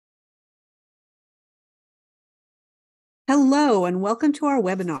Hello, and welcome to our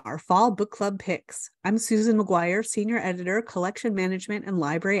webinar, Fall Book Club Picks. I'm Susan Maguire, Senior Editor, Collection Management and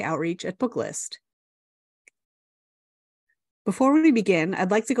Library Outreach at Booklist. Before we begin, I'd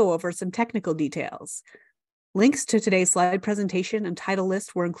like to go over some technical details. Links to today's slide presentation and title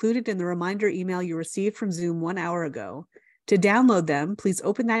list were included in the reminder email you received from Zoom 1 hour ago. To download them, please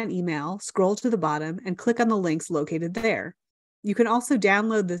open that email, scroll to the bottom, and click on the links located there. You can also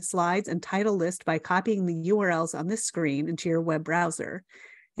download the slides and title list by copying the URLs on this screen into your web browser.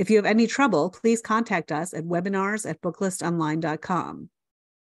 If you have any trouble, please contact us at webinars@booklistonline.com.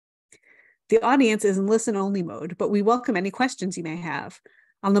 The audience is in listen-only mode, but we welcome any questions you may have.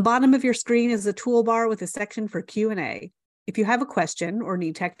 On the bottom of your screen is a toolbar with a section for Q&A. If you have a question or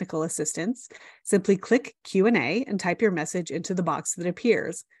need technical assistance, simply click Q&A and type your message into the box that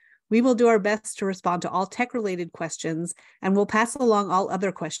appears. We will do our best to respond to all tech-related questions, and we'll pass along all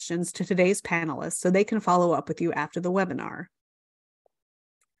other questions to today's panelists so they can follow up with you after the webinar.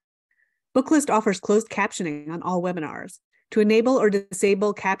 Booklist offers closed captioning on all webinars. To enable or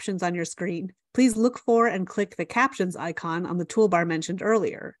disable captions on your screen, please look for and click the captions icon on the toolbar mentioned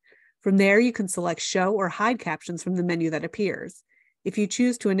earlier. From there, you can select show or hide captions from the menu that appears. If you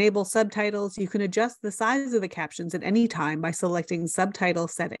choose to enable subtitles, you can adjust the size of the captions at any time by selecting subtitle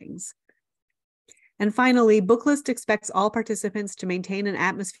settings. And finally, Booklist expects all participants to maintain an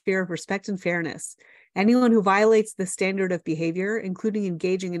atmosphere of respect and fairness. Anyone who violates this standard of behavior, including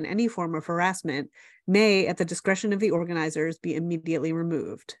engaging in any form of harassment, may, at the discretion of the organizers, be immediately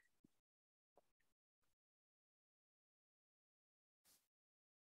removed.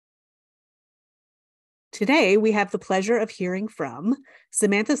 Today, we have the pleasure of hearing from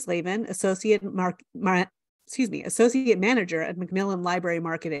Samantha Slavin, Associate Manager at Macmillan Library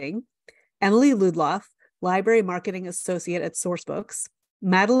Marketing, Emily Ludloff, Library Marketing Associate at Sourcebooks,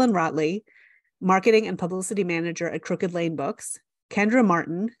 Madeline Rotley, Marketing and Publicity Manager at Crooked Lane Books, Kendra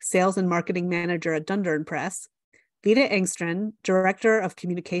Martin, Sales and Marketing Manager at Dudurn Press, Vita Engstrand, Director of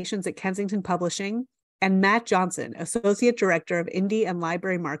Communications at Kensington Publishing, and Matt Johnson, Associate Director of Indie and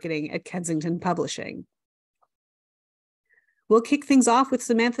Library Marketing at Kensington Publishing. We'll kick things off with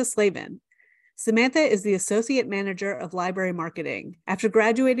Samantha Slavin. Samantha is the Associate Manager of Library Marketing. After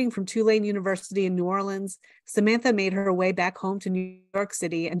graduating from Tulane University in New Orleans, Samantha made her way back home to New York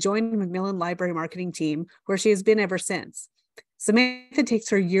City and joined the Macmillan Library Marketing team, where she has been ever since. Samantha takes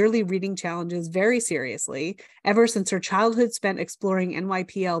her yearly reading challenges very seriously, ever since her childhood spent exploring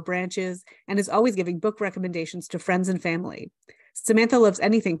NYPL branches, and is always giving book recommendations to friends and family. Samantha loves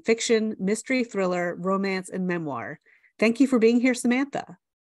anything fiction, mystery, thriller, romance, and memoir. Thank you for being here, Samantha.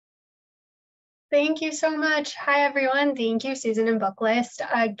 Thank you so much. Hi, everyone. Thank you, Susan and Booklist.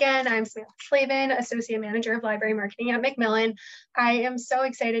 Again, I'm Samantha Slavin, Associate Manager of Library Marketing at Macmillan. I am so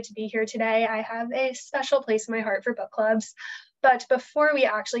excited to be here today. I have a special place in my heart for book clubs. But before we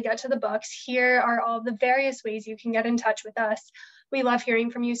actually get to the books, here are all the various ways you can get in touch with us. We love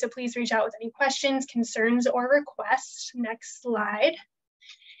hearing from you, so please reach out with any questions, concerns, or requests. Next slide.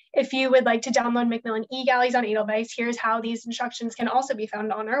 If you would like to download Macmillan eGalleys on Edelweiss, here's how these instructions can also be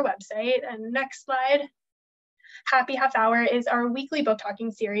found on our website. And next slide. Happy Half Hour is our weekly book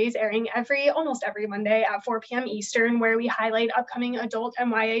talking series airing almost every Monday at 4 p.m. Eastern, where we highlight upcoming adult and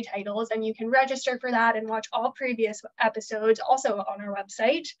YA titles, and you can register for that and watch all previous episodes also on our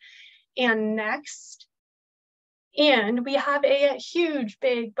website. And next. And we have a huge,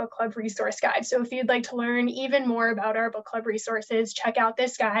 big book club resource guide. So if you'd like to learn even more about our book club resources, check out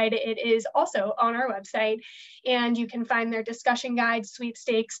this guide. It is also on our website, and you can find their discussion guides,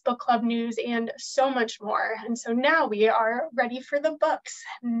 sweepstakes, book club news, and so much more. And so now we are ready for the books.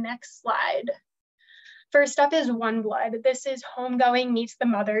 Next slide. First up is One Blood. This is Homegoing Meets the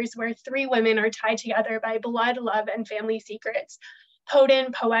Mothers, where three women are tied together by blood, love, and family secrets.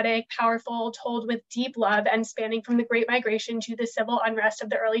 Potent, poetic, powerful, told with deep love, and spanning from the Great Migration to the civil unrest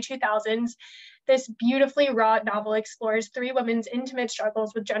of the early 2000s. This beautifully wrought novel explores three women's intimate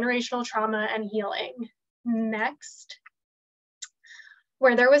struggles with generational trauma and healing. Next.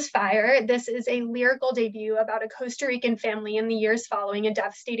 Where There Was Fire. This is a lyrical debut about a Costa Rican family in the years following a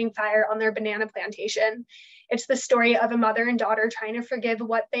devastating fire on their banana plantation. It's the story of a mother and daughter trying to forgive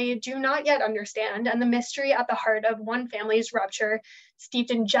what they do not yet understand, and the mystery at the heart of one family's rupture,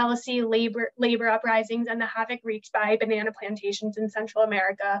 steeped in jealousy, labor uprisings, and the havoc wreaked by banana plantations in Central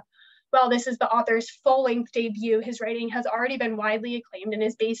America. While this is the author's full-length debut, his writing has already been widely acclaimed and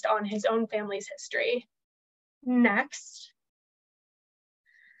is based on his own family's history. Next.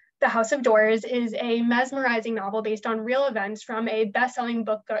 The House of Doors is a mesmerizing novel based on real events from a best-selling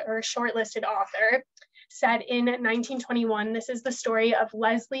book or shortlisted author. Set in 1921, this is the story of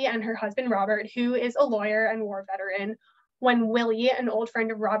Leslie and her husband Robert, who is a lawyer and war veteran. When Willie, an old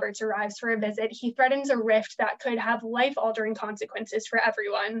friend of Robert's, arrives for a visit, he threatens a rift that could have life-altering consequences for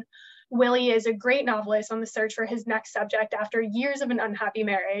everyone. Willie is a great novelist on the search for his next subject after years of an unhappy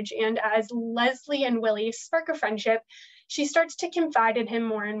marriage, and as Leslie and Willie spark a friendship, she starts to confide in him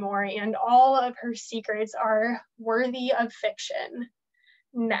more and more, and all of her secrets are worthy of fiction.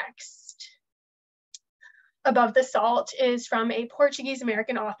 Next. Above the Salt is from a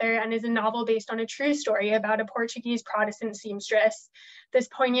Portuguese-American author and is a novel based on a true story about a Portuguese Protestant seamstress. This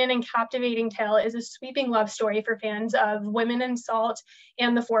poignant and captivating tale is a sweeping love story for fans of Women in Salt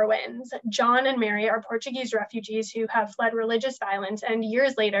and The Four Winds. John and Mary are Portuguese refugees who have fled religious violence and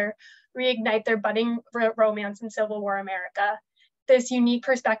years later reignite their budding romance in Civil War America. This unique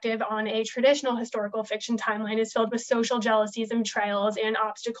perspective on a traditional historical fiction timeline is filled with social jealousies and betrayals, and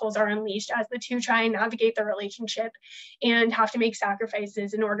obstacles are unleashed as the two try and navigate their relationship and have to make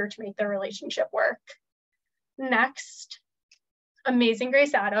sacrifices in order to make their relationship work. Next, Amazing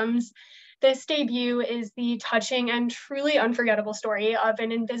Grace Adams. This debut is the touching and truly unforgettable story of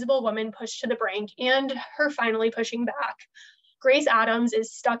an invisible woman pushed to the brink and her finally pushing back. Grace Adams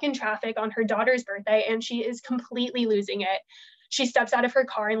is stuck in traffic on her daughter's birthday and she is completely losing it. She steps out of her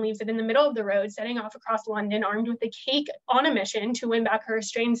car and leaves it in the middle of the road, setting off across London armed with a cake on a mission to win back her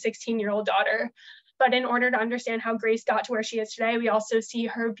estranged 16-year-old daughter. But in order to understand how Grace got to where she is today, we also see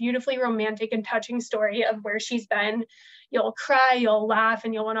her beautifully romantic and touching story of where she's been. You'll cry, you'll laugh,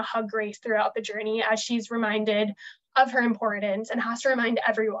 and you'll want to hug Grace throughout the journey as she's reminded of her importance and has to remind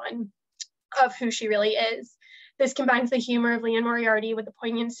everyone of who she really is. This combines the humor of Liane Moriarty with the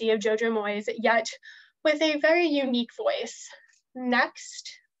poignancy of Jojo Moyes, yet with a very unique voice.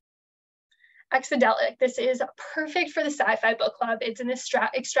 Next, Exadelic. This is perfect for the sci-fi book club. It's an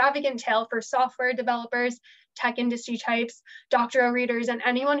extravagant tale for software developers, tech industry types, doctoral readers, and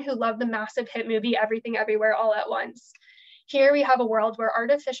anyone who loved the massive hit movie Everything Everywhere All at Once. Here we have a world where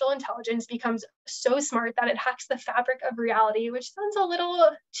artificial intelligence becomes so smart that it hacks the fabric of reality, which sounds a little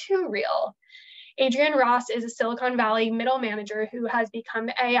too real. Adrian Ross is a Silicon Valley middle manager who has become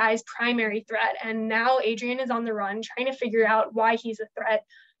AI's primary threat, and now Adrian is on the run trying to figure out why he's a threat,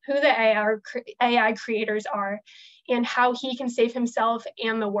 who the AI creators are, and how he can save himself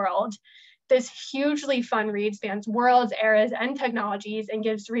and the world. This hugely fun read spans worlds, eras, and technologies and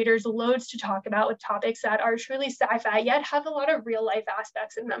gives readers loads to talk about with topics that are truly sci-fi, yet have a lot of real life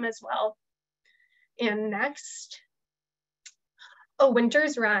aspects in them as well. And next, A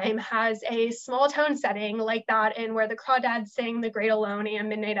Winter's Rhyme has a small town setting like that in Where the Crawdads Sing, The Great Alone, and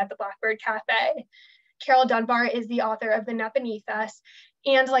Midnight at the Blackbird Cafe. Carol Dunbar is the author of The Net Beneath Us,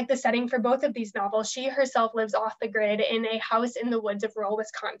 and like the setting for both of these novels, she herself lives off the grid in a house in the woods of rural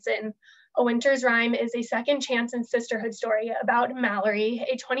Wisconsin. A Winter's Rhyme is a second chance and sisterhood story about Mallory,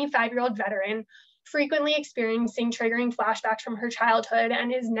 a 25-year-old veteran, frequently experiencing triggering flashbacks from her childhood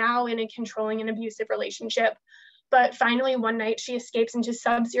and is now in a controlling and abusive relationship. But finally, one night, she escapes into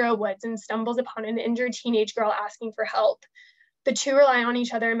sub-zero woods and stumbles upon an injured teenage girl asking for help. The two rely on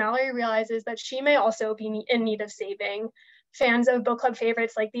each other, and Mallory realizes that she may also be in need of saving. Fans of book club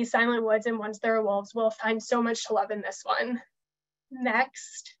favorites like These Silent Woods and Once There Were Wolves will find so much to love in this one.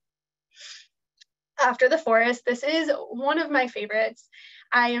 Next, After the Forest. This is one of my favorites.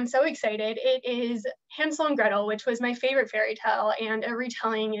 I am so excited. It is Hansel and Gretel, which was my favorite fairy tale, and a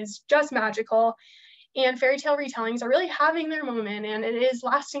retelling is just magical. And fairy tale retellings are really having their moment, and it is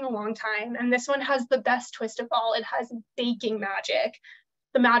lasting a long time. And this one has the best twist of all. It has baking magic.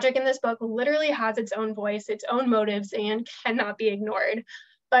 The magic in this book literally has its own voice, its own motives, and cannot be ignored.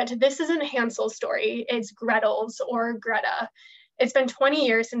 But this isn't Hansel's story, it's Gretel's, or Greta. It's been 20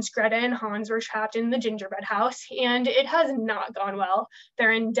 years since Greta and Hans were trapped in the gingerbread house, and it has not gone well.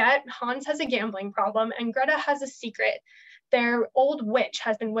 They're in debt, Hans has a gambling problem, and Greta has a secret. Their old witch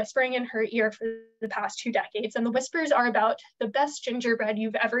has been whispering in her ear for the past 2 decades, and the whispers are about the best gingerbread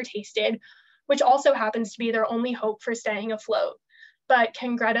you've ever tasted, which also happens to be their only hope for staying afloat. But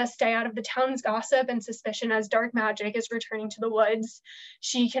can Greta stay out of the town's gossip and suspicion as dark magic is returning to the woods?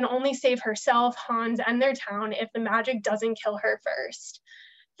 She can only save herself, Hans, and their town if the magic doesn't kill her first.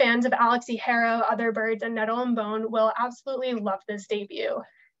 Fans of Alex E. Harrow, Other Birds, and Nettle and Bone will absolutely love this debut.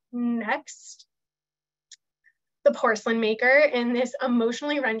 Next, The Porcelain Maker. In this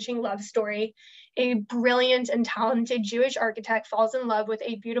emotionally wrenching love story, a brilliant and talented Jewish architect falls in love with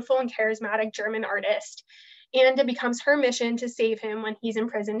a beautiful and charismatic German artist, and it becomes her mission to save him when he's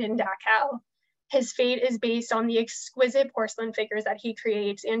imprisoned in Dachau. His fate is based on the exquisite porcelain figures that he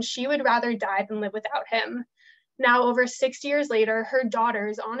creates, and she would rather die than live without him. Now, over 60 years later, her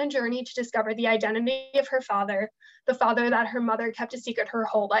daughter's on a journey to discover the identity of her father, the father that her mother kept a secret her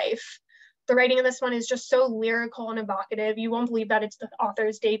whole life. The writing in this one is just so lyrical and evocative. You won't believe that it's the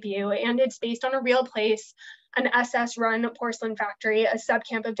author's debut, and it's based on a real place, an SS-run porcelain factory, a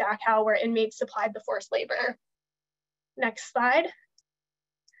subcamp of Dachau where inmates supplied the forced labor. Next slide.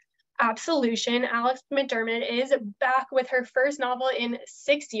 Absolution. Alex McDermott is back with her first novel in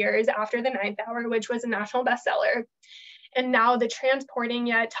 6 years after The Ninth Hour, which was a national bestseller. And now the transporting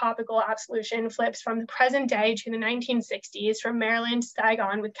yet topical Absolution flips from the present day to the 1960s, from Maryland to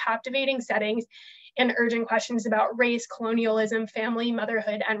Saigon, with captivating settings and urgent questions about race, colonialism, family,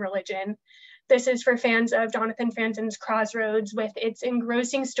 motherhood, and religion. This is for fans of Jonathan Franzen's Crossroads, with its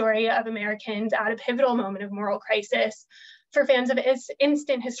engrossing story of Americans at a pivotal moment of moral crisis. For fans of its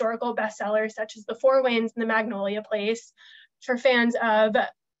instant historical bestsellers such as The Four Winds and The Magnolia Place. For fans of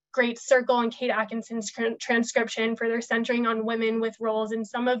Great Circle and Kate Atkinson's transcription for their centering on women with roles in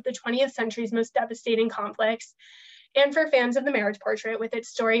some of the 20th century's most devastating conflicts. And for fans of The Marriage Portrait, with its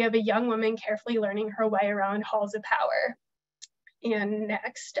story of a young woman carefully learning her way around halls of power. And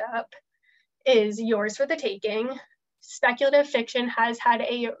next up is Yours for the Taking. Speculative fiction has had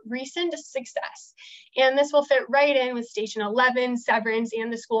a recent success, and this will fit right in with Station 11, Severance,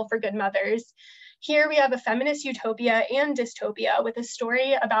 and The School for Good Mothers. Here we have a feminist utopia and dystopia with a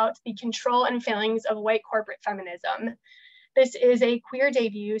story about the control and failings of white corporate feminism. This is a queer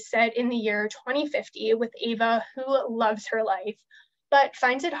debut set in the year 2050 with Ava, who loves her life, but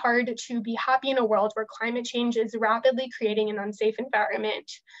finds it hard to be happy in a world where climate change is rapidly creating an unsafe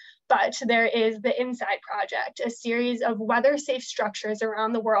environment. But there is the Inside Project, a series of weather-safe structures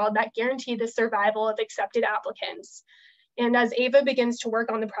around the world that guarantee the survival of accepted applicants. And as Ava begins to work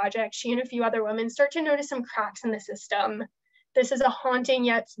on the project, she and a few other women start to notice some cracks in the system. This is a haunting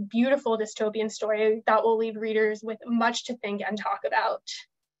yet beautiful dystopian story that will leave readers with much to think and talk about.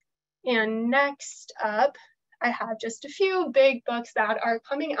 And next up, I have just a few big books that are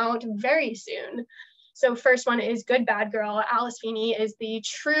coming out very soon. So first one is Good Bad Girl. Alice Feeney is the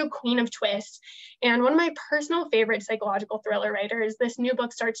true queen of twists and one of my personal favorite psychological thriller writers. This new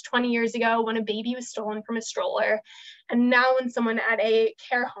book starts 20 years ago when a baby was stolen from a stroller. And now when someone at a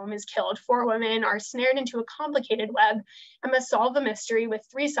care home is killed, 4 women are snared into a complicated web and must solve the mystery with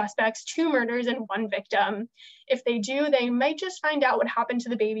 3 suspects, 2 murders, and 1 victim. If they do, they might just find out what happened to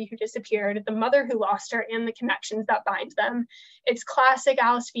the baby who disappeared, the mother who lost her, and the connections that bind them. It's classic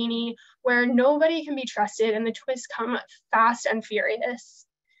Alice Feeney, where nobody can be trusted and the twists come fast and furious.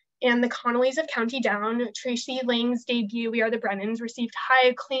 And The Connollys of County Down, Tracy Lang's debut, We Are the Brennans, received high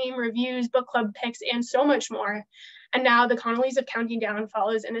acclaim, reviews, book club picks, and so much more. And now The Connollys of County Down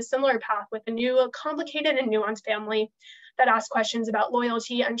follows in a similar path with a new, complicated and nuanced family that asks questions about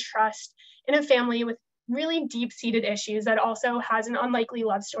loyalty and trust in a family with really deep-seated issues that also has an unlikely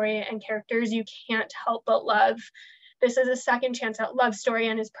love story and characters you can't help but love. This is a second chance at love story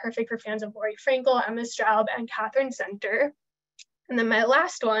and is perfect for fans of Laurie Frankel, Emma Straub, and Catherine Center. And then my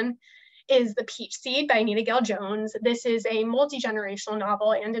last one is The Peach Seed by Anita Gail Jones. This is a multi-generational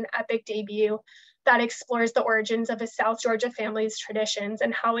novel and an epic debut that explores the origins of a South Georgia family's traditions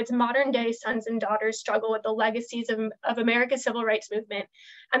and how its modern day sons and daughters struggle with the legacies of America's civil rights movement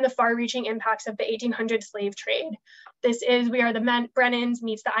and the far-reaching impacts of the 1800 slave trade. This is We Are the Brennans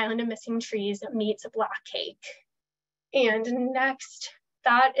meets The Island of Missing Trees meets Black Cake. And next,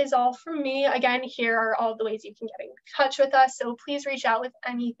 that is all from me. Again, here are all the ways you can get in touch with us, so please reach out with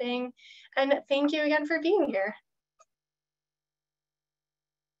anything. And thank you again for being here.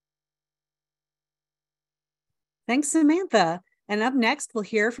 Thanks, Samantha. And up next, we'll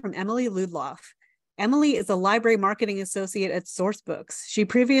hear from Emily Ludloff. Emily is a library marketing associate at Sourcebooks. She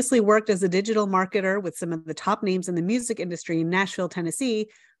previously worked as a digital marketer with some of the top names in the music industry in Nashville, Tennessee,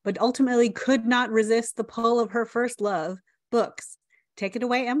 but ultimately could not resist the pull of her first love, books. Take it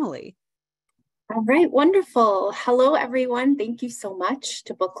away, Emily. All right, wonderful. Hello, everyone. Thank you so much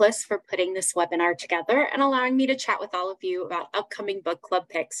to Booklist for putting this webinar together and allowing me to chat with all of you about upcoming book club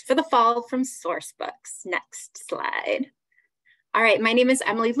picks for the fall from Sourcebooks. Next slide. All right, my name is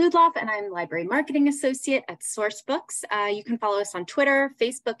Emily Ludloff, and I'm Library Marketing Associate at Sourcebooks. You can follow us on Twitter,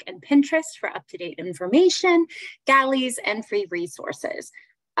 Facebook, and Pinterest for up-to-date information, galleys, and free resources.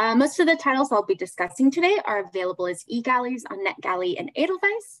 Most of the titles I'll be discussing today are available as e-galleys on NetGalley and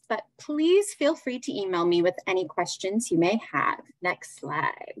Edelweiss, but please feel free to email me with any questions you may have. Next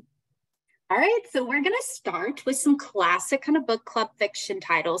slide. All right, so we're gonna start with some classic kind of book club fiction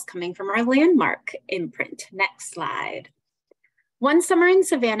titles coming from our landmark imprint. Next slide. One Summer in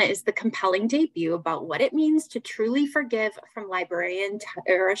Savannah is the compelling debut about what it means to truly forgive from librarian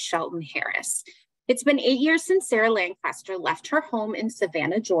Tara Shelton Harris. It's been 8 years since Sarah Lancaster left her home in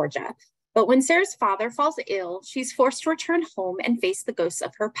Savannah, Georgia, But when Sarah's father falls ill, she's forced to return home and face the ghosts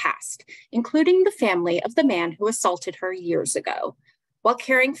of her past, including the family of the man who assaulted her years ago. While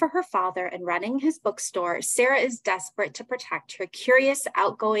caring for her father and running his bookstore, Sarah is desperate to protect her curious,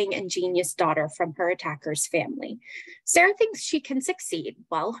 outgoing, and genius daughter from her attacker's family. Sarah thinks she can succeed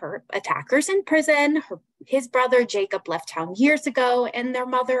while her attacker's in prison, his brother Jacob left town years ago, and their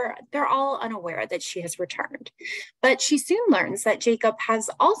mother, they're all unaware that she has returned. But she soon learns that Jacob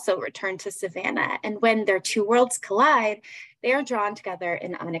has also returned to Savannah, and when their two worlds collide, they are drawn together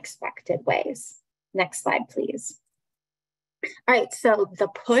in unexpected ways. Next slide, please. All right, so The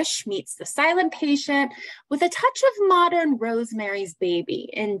Push meets The Silent Patient with a touch of modern Rosemary's Baby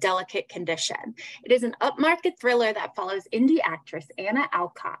in delicate condition. It is an upmarket thriller that follows indie actress Anna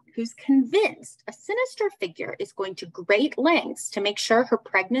Alcott, who's convinced a sinister figure is going to great lengths to make sure her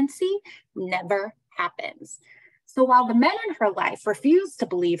pregnancy never happens. So while the men in her life refuse to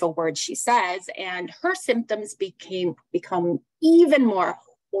believe a word she says and her symptoms become even more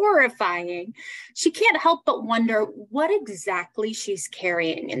horrifying, she can't help but wonder what exactly she's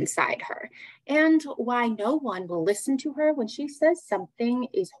carrying inside her and why no one will listen to her when she says something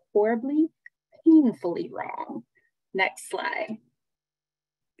is horribly, painfully wrong. Next slide.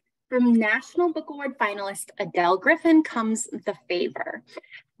 From National Book Award finalist Adele Griffin comes The Favor.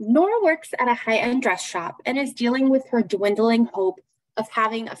 Nora works at a high-end dress shop and is dealing with her dwindling hope of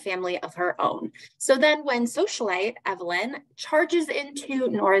having a family of her own. So then when socialite Evelyn charges into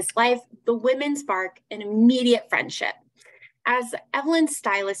Nora's life, the women spark an immediate friendship. As Evelyn's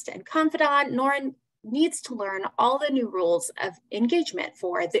stylist and confidant, Nora needs to learn all the new rules of engagement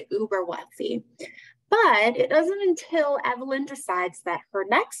for the uber wealthy. But it isn't until Evelyn decides that her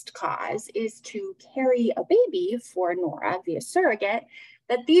next cause is to carry a baby for Nora via surrogate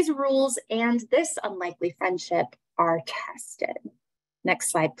that these rules and this unlikely friendship are tested.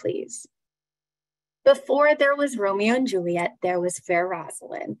 Next slide, please. Before there was Romeo and Juliet, there was Fair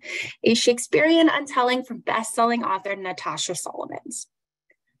Rosalind, a Shakespearean untelling from best-selling author Natasha Solomons.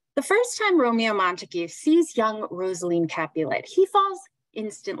 The first time Romeo Montague sees young Rosaline Capulet, he falls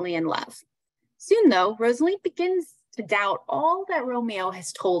instantly in love. Soon, though, Rosaline begins to doubt all that Romeo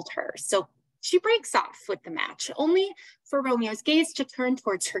has told her, so she breaks off with the match, only for Romeo's gaze to turn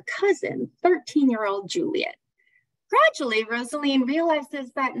towards her cousin, 13-year-old Juliet. Gradually, Rosaline realizes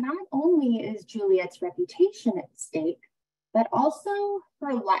that not only is Juliet's reputation at stake, but also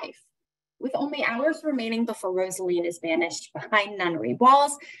her life. With only hours remaining before Rosaline is banished behind nunnery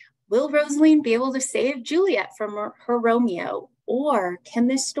walls, will Rosaline be able to save Juliet from her Romeo, or can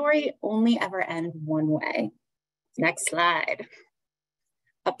this story only ever end one way? Next slide.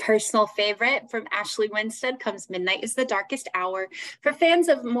 A personal favorite from Ashley Winstead comes Midnight is the Darkest Hour for fans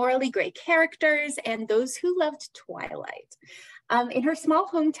of morally gray characters and those who loved Twilight. In her small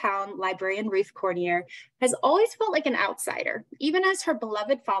hometown, librarian Ruth Cornier has always felt like an outsider, even as her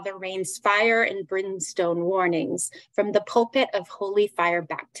beloved father rains fire and brimstone warnings from the pulpit of Holy Fire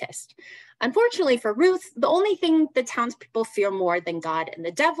Baptist. Unfortunately for Ruth, the only thing the townspeople fear more than God and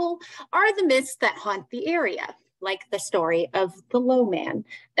the devil are the myths that haunt the area, like the story of the Low Man,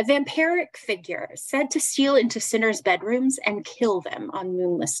 a vampiric figure said to steal into sinners' bedrooms and kill them on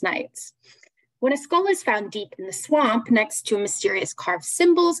moonless nights. When a skull is found deep in the swamp next to mysterious carved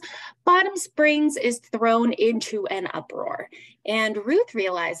symbols, Bottom Springs is thrown into an uproar. And Ruth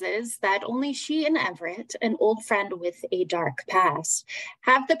realizes that only she and Everett, an old friend with a dark past,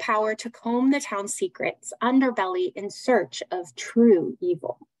 have the power to comb the town's secrets underbelly in search of true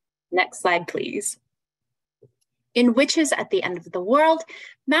evil. Next slide, please. In Witches at the End of the World,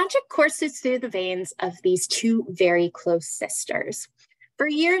 magic courses through the veins of these two very close sisters. For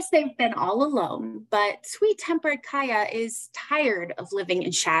years, they've been all alone, but sweet-tempered Kaya is tired of living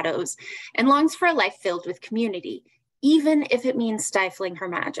in shadows and longs for a life filled with community, even if it means stifling her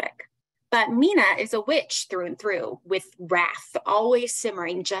magic. But Mina is a witch through and through, with wrath always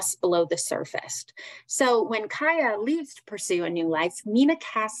simmering just below the surface. So when Kaya leaves to pursue a new life, Mina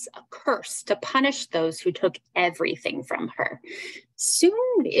casts a curse to punish those who took everything from her. Soon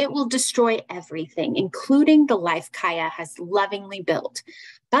it will destroy everything, including the life Kaya has lovingly built.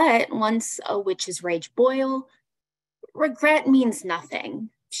 But once a witch's rage boils, regret means nothing.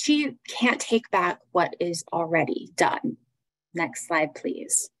 She can't take back what is already done. Next slide,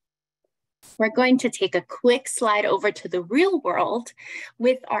 please. We're going to take a quick slide over to the real world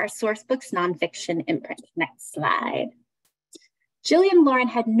with our Sourcebooks nonfiction imprint. Next slide. Jillian Lauren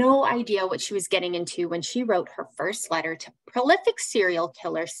had no idea what she was getting into when she wrote her first letter to prolific serial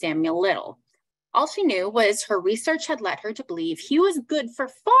killer Samuel Little. All she knew was her research had led her to believe he was good for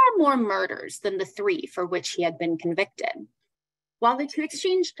far more murders than the 3 for which he had been convicted. While the two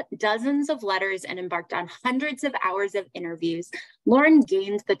exchanged dozens of letters and embarked on hundreds of hours of interviews, Lauren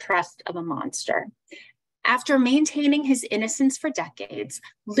gained the trust of a monster. After maintaining his innocence for decades,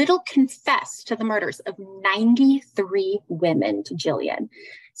 Little confessed to the murders of 93 women to Jillian.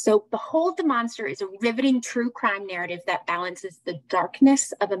 So Behold the Monster is a riveting true crime narrative that balances the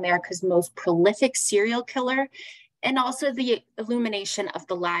darkness of America's most prolific serial killer and also the illumination of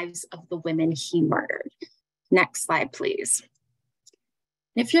the lives of the women he murdered. Next slide, please.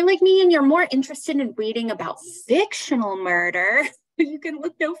 If you're like me and you're more interested in reading about fictional murder, you can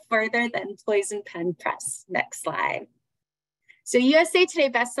look no further than Poison Pen Press. Next slide. So USA Today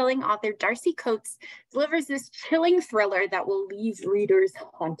bestselling author Darcy Coates delivers this chilling thriller that will leave readers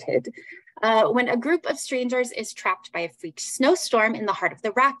haunted. When a group of strangers is trapped by a freak snowstorm in the heart of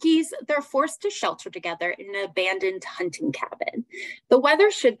the Rockies, they're forced to shelter together in an abandoned hunting cabin. The weather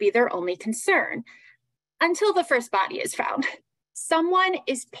should be their only concern until the first body is found. Someone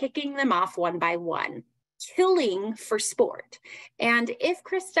is picking them off one by one, killing for sport. And if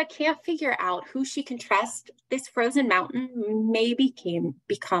Krista can't figure out who she can trust, this frozen mountain may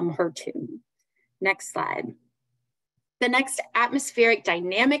become her tomb. Next slide. The next atmospheric,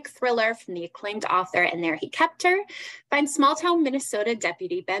 dynamic thriller from the acclaimed author And There He Kept Her finds small-town Minnesota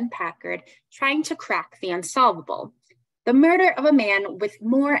deputy Ben Packard trying to crack the unsolvable, the murder of a man with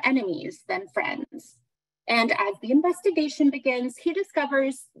more enemies than friends. And as the investigation begins, he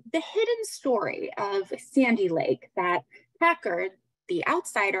discovers the hidden story of Sandy Lake that Packard, the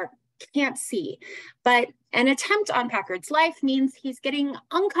outsider, can't see. But an attempt on Packard's life means he's getting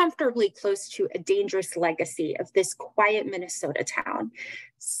uncomfortably close to a dangerous legacy of this quiet Minnesota town.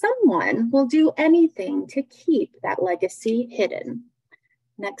 Someone will do anything to keep that legacy hidden.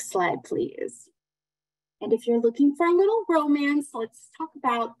 Next slide, please. And if you're looking for a little romance, let's talk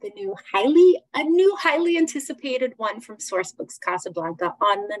about a new highly anticipated one from Sourcebooks, Casablanca,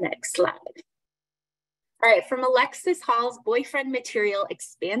 on the next slide. All right, from Alexis Hall's boyfriend material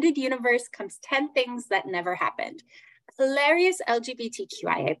expanded universe comes 10 Things That Never Happened. A hilarious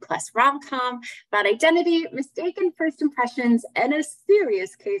LGBTQIA+ rom-com about identity, mistaken first impressions, and a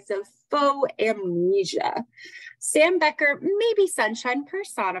serious case of faux amnesia. Sam Becker may be sunshine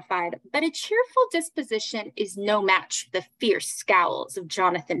personified, but a cheerful disposition is no match for the fierce scowls of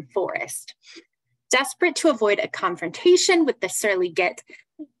Jonathan Forrest. Desperate to avoid a confrontation with the surly git,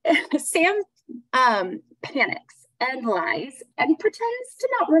 Sam panics and lies and pretends to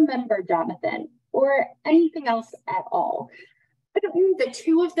not remember Jonathan or anything else at all. Putting the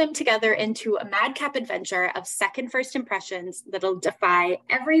two of them together into a madcap adventure of second first impressions that'll defy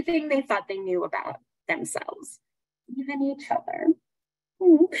everything they thought they knew about themselves, even each other.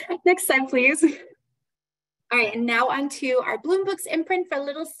 Next slide, please. All right, and now on to our Bloom Books imprint for a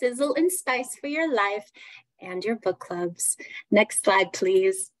little sizzle and spice for your life and your book clubs. Next slide,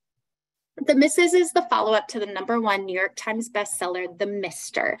 please. The Misses is the follow-up to the #1 New York Times bestseller, The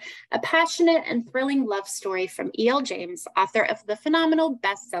Mister, a passionate and thrilling love story from E.L. James, author of the phenomenal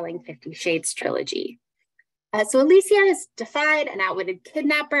best-selling 50 Shades trilogy. So Alicia has defied and outwitted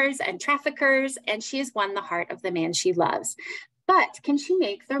kidnappers and traffickers, and she has won the heart of the man she loves. But can she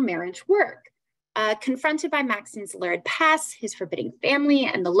make their marriage work? Confronted by Maxim's lurid past, his forbidding family,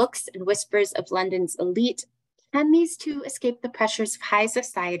 and the looks and whispers of London's elite, can these two escape the pressures of high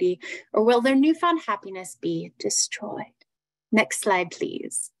society, or will their newfound happiness be destroyed? Next slide,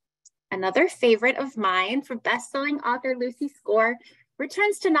 please. Another favorite of mine from best-selling author Lucy Score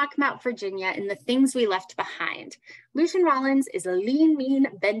returns to Knockout, Virginia in The Things We Left Behind. Lucian Rollins is a lean, mean,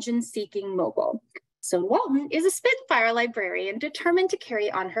 vengeance-seeking mogul. Sloan Walton is a Spitfire librarian determined to carry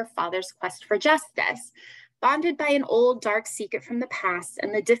on her father's quest for justice. Bonded by an old dark secret from the past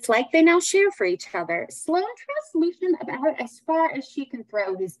and the dislike they now share for each other, Sloan trusts Lucian about as far as she can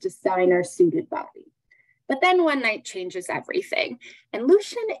throw his designer-suited body. But then one night changes everything, and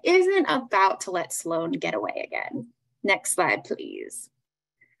Lucian isn't about to let Sloan get away again. Next slide, please.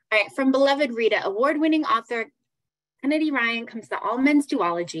 All right, from beloved Rita, award-winning author Kennedy Ryan comes the all-men's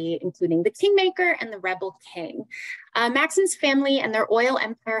duology, including the Kingmaker and the Rebel King. Maxim's family and their oil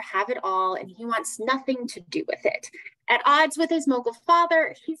empire have it all, and he wants nothing to do with it. At odds with his mogul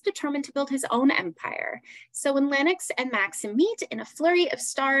father, he's determined to build his own empire. So when Lennox and Maxim meet in a flurry of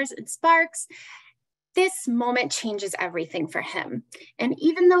stars and sparks, this moment changes everything for him. And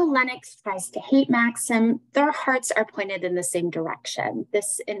even though Lennox tries to hate Maxim, their hearts are pointed in the same direction.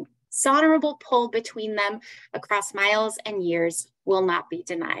 This dishonorable pull between them across miles and years will not be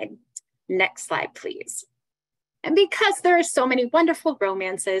denied. Next slide, please. And because there are so many wonderful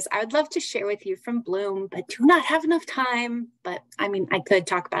romances, I would love to share with you from Bloom, but do not have enough time. But I mean, I could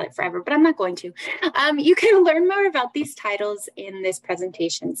talk about it forever, but I'm not going to. You can learn more about these titles in this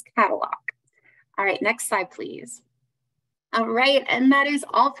presentation's catalog. All right, next slide, please. All right, and that is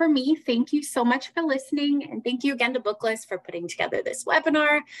all for me. Thank you so much for listening. And thank you again to Booklist for putting together this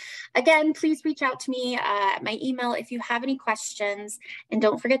webinar. Again, please reach out to me at my email if you have any questions. And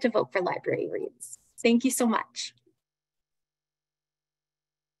don't forget to vote for Library Reads. Thank you so much.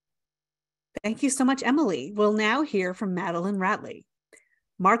 Thank you so much, Emily. We'll now hear from Madeline Radley.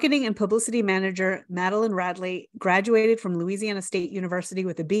 Marketing and Publicity Manager Madeline Radley graduated from Louisiana State University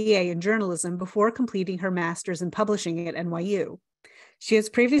with a BA in journalism before completing her master's in publishing at NYU. She has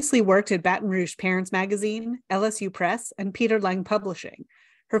previously worked at Baton Rouge Parents Magazine, LSU Press, and Peter Lang Publishing.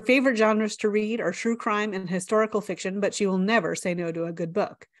 Her favorite genres to read are true crime and historical fiction, but she will never say no to a good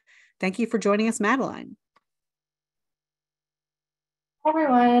book. Thank you for joining us, Madeline. Hi,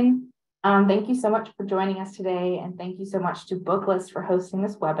 everyone. Thank you so much for joining us today, and thank you so much to Booklist for hosting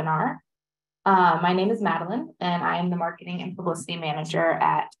this webinar. My name is Madeline, and I am the Marketing and Publicity Manager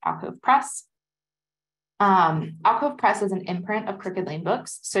at Alcove Press. Alcove Press is an imprint of Crooked Lane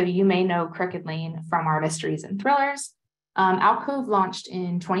Books, so you may know Crooked Lane from our mysteries and thrillers. Alcove launched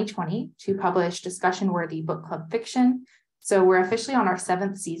in 2020 to publish discussion-worthy book club fiction, so we're officially on our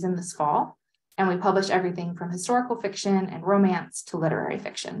 7th season this fall, and we publish everything from historical fiction and romance to literary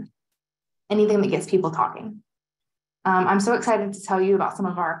fiction. Anything that gets people talking. I'm so excited to tell you about some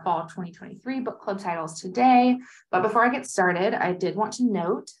of our fall 2023 book club titles today. But before I get started, I did want to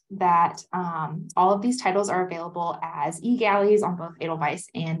note that all of these titles are available as e-galleys on both Edelweiss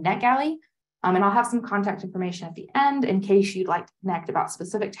and NetGalley. And I'll have some contact information at the end in case you'd like to connect about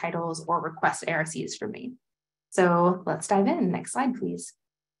specific titles or request ARCs from me. So let's dive in. Next slide, please.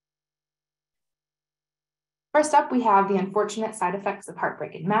 First up, we have The Unfortunate Side Effects of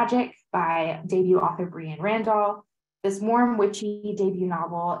Heartbreak and Magic by debut author Brienne Randall. This warm, witchy debut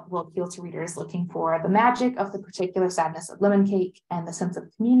novel will appeal to readers looking for the magic of the particular sadness of lemon cake and the sense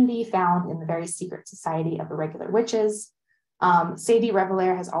of community found in the very secret society of the regular witches. Sadie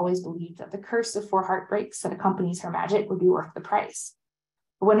Revelair has always believed that the curse of 4 heartbreaks that accompanies her magic would be worth the price.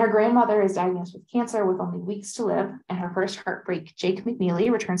 When her grandmother is diagnosed with cancer with only weeks to live, and her first heartbreak, Jake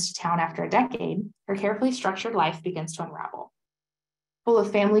McNeely, returns to town after a decade, her carefully structured life begins to unravel. Full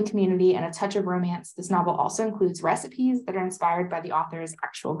of family, community, and a touch of romance, this novel also includes recipes that are inspired by the author's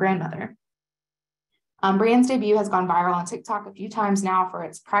actual grandmother. Brienne's debut has gone viral on TikTok a few times now for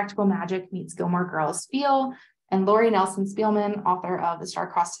its practical magic meets Gilmore Girls feel, and Lori Nelson Spielman, author of The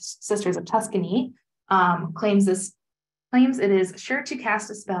Star-Crossed Sisters of Tuscany, claims it is sure to cast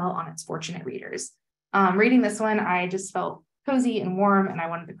a spell on its fortunate readers. Reading this one, I just felt cozy and warm, and I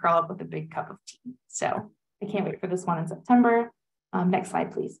wanted to curl up with a big cup of tea. So I can't wait for this one in September. Next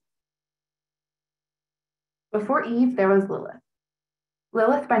slide, please. Before Eve, there was Lilith.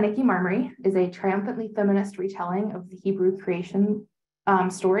 Lilith by Nikki Marmory is a triumphantly feminist retelling of the Hebrew creation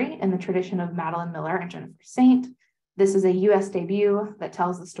story in the tradition of Madeline Miller and Jennifer Saint. This is a U.S. debut that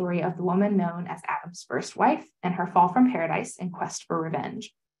tells the story of the woman known as Adam's first wife and her fall from paradise in quest for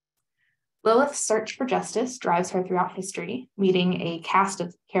revenge. Lilith's search for justice drives her throughout history, meeting a cast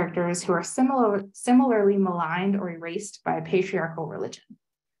of characters who are similarly maligned or erased by a patriarchal religion.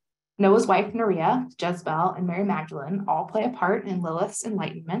 Noah's wife, Nerea, Jezebel, and Mary Magdalene all play a part in Lilith's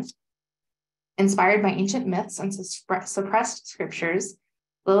enlightenment. Inspired by ancient myths and suppressed scriptures,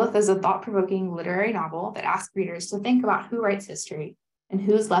 Lilith is a thought-provoking literary novel that asks readers to think about who writes history and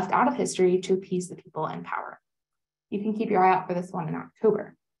who's left out of history to appease the people in power. You can keep your eye out for this one in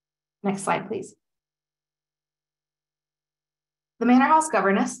October. Next slide, please. The Manor House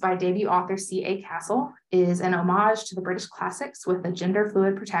Governess by debut author C.A. Castle is an homage to the British classics with a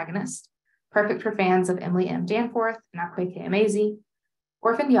gender-fluid protagonist, perfect for fans of Emily M. Danforth and Akwaeke Emezi.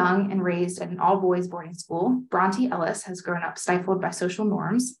 Orphaned young and raised at an all-boys boarding school, Bronte Ellis has grown up stifled by social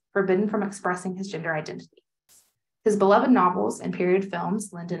norms, forbidden from expressing his gender identity. His beloved novels and period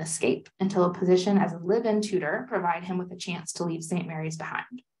films lend an escape until a position as a live-in tutor provide him with a chance to leave St. Mary's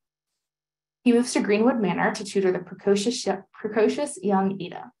behind. He moves to Greenwood Manor to tutor the precocious young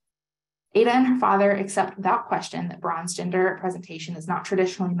Ada. Ada and her father accept without question that Bron's gender presentation is not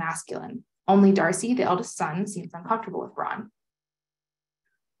traditionally masculine. Only Darcy, the eldest son, seems uncomfortable with Bron.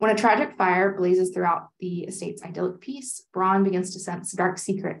 When a tragic fire blazes throughout the estate's idyllic peace, Bron begins to sense dark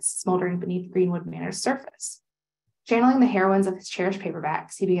secrets smoldering beneath Greenwood Manor's surface. Channeling the heroines of his cherished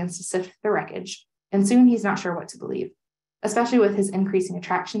paperbacks, he begins to sift the wreckage, and soon he's not sure what to believe, especially with his increasing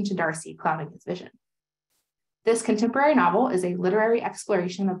attraction to Darcy clouding his vision. This contemporary novel is a literary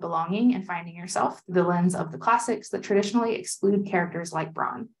exploration of belonging and finding yourself through the lens of the classics that traditionally exclude characters like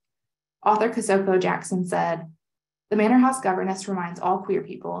Bron. Author Kosoko Jackson said, "The Manor House governess reminds all queer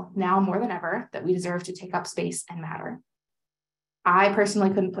people, now more than ever, that we deserve to take up space and matter." I personally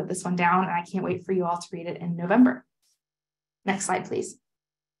couldn't put this one down, and I can't wait for you all to read it in November. Next slide, please.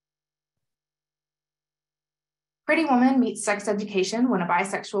 Pretty Woman meets sex education when a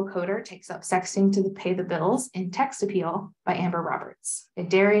bisexual coder takes up sexting to pay the bills in Text Appeal by Amber Roberts, a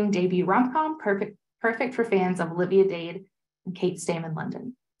daring debut rom-com perfect for fans of Olivia Dade and Kate Stayman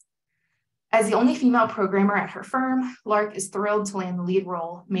London. As the only female programmer at her firm, Lark is thrilled to land the lead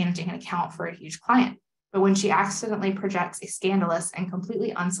role managing an account for a huge client. But when she accidentally projects a scandalous and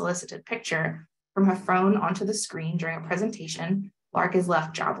completely unsolicited picture from her phone onto the screen during a presentation, Lark is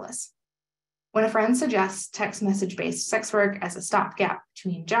left jobless. When a friend suggests text message-based sex work as a stopgap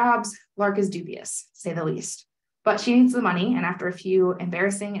between jobs, Lark is dubious, to say the least. But she needs the money, and after a few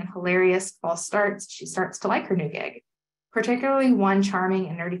embarrassing and hilarious false starts, she starts to like her new gig, particularly one charming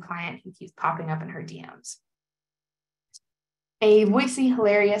and nerdy client who keeps popping up in her DMs. A voicey,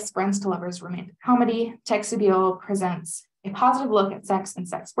 hilarious, friends to lovers romantic comedy, Text Appeal presents a positive look at sex and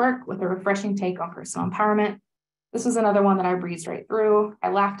sex work with a refreshing take on personal empowerment. This was another one that I breezed right through. I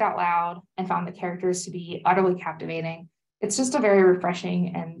laughed out loud and found the characters to be utterly captivating. It's just a very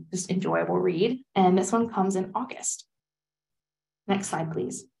refreshing and just enjoyable read. And this one comes in August. Next slide,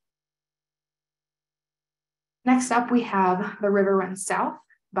 please. Next up, we have The River Runs South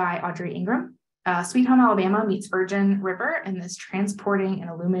by Audrey Ingram. Sweet Home Alabama meets Virgin River in this transporting and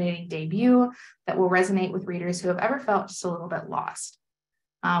illuminating debut that will resonate with readers who have ever felt just a little bit lost.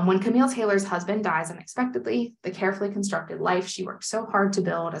 When Camille Taylor's husband dies unexpectedly, the carefully constructed life she worked so hard to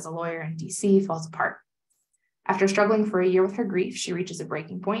build as a lawyer in DC falls apart. After struggling for a year with her grief, she reaches a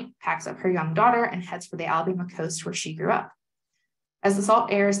breaking point, packs up her young daughter, and heads for the Alabama coast where she grew up. As the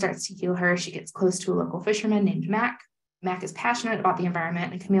salt air starts to heal her, she gets close to a local fisherman named Mac. Mac is passionate about the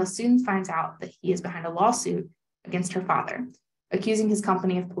environment, and Camille soon finds out that he is behind a lawsuit against her father, accusing his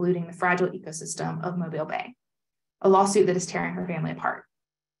company of polluting the fragile ecosystem of Mobile Bay, a lawsuit that is tearing her family apart.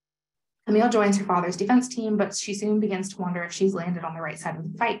 Camille joins her father's defense team, but she soon begins to wonder if she's landed on the right side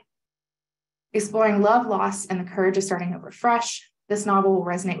of the fight. Exploring love, loss, and the courage of starting over fresh, this novel will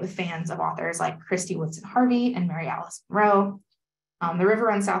resonate with fans of authors like Christy Woodson Harvey and Mary Alice Monroe. The River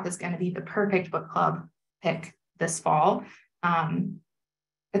Runs South is going to be the perfect book club pick this fall.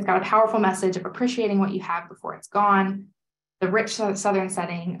 It's got a powerful message of appreciating what you have before it's gone, the rich Southern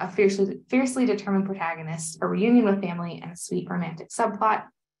setting, a fiercely determined protagonist, a reunion with family, and a sweet romantic subplot.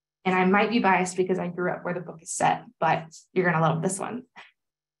 And I might be biased because I grew up where the book is set, but you're going to love this one.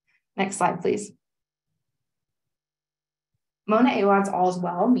 Next slide, please. Mona Awad's All's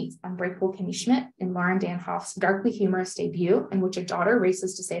Well meets Unbreakable Kimmy Schmidt in Lauren Danhoff's darkly humorous debut, in which a daughter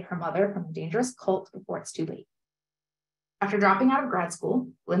races to save her mother from a dangerous cult before it's too late. After dropping out of grad school,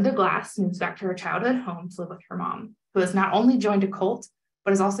 Linda Glass moves back to her childhood home to live with her mom, who has not only joined a cult,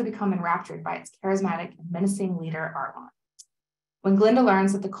 but has also become enraptured by its charismatic and menacing leader, Arlon. When Glinda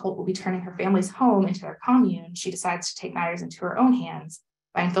learns that the cult will be turning her family's home into their commune, she decides to take matters into her own hands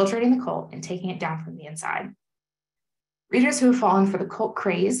by infiltrating the cult and taking it down from the inside. Readers who have fallen for the cult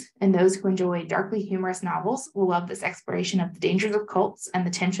craze and those who enjoy darkly humorous novels will love this exploration of the dangers of cults and the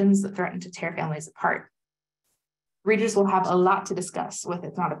tensions that threaten to tear families apart. Readers will have a lot to discuss with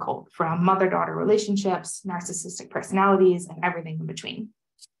It's Not a Cult, from mother-daughter relationships, narcissistic personalities, and everything in between.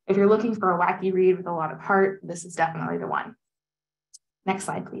 If you're looking for a wacky read with a lot of heart, this is definitely the one. Next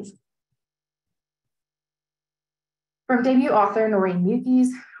slide, please. From debut author Noreen Mukes,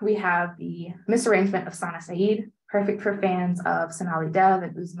 we have The Misarrangement of Sana Saeed, perfect for fans of Sonali Dev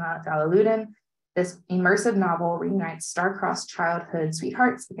and Uzma Jalaluddin. This immersive novel reunites star-crossed childhood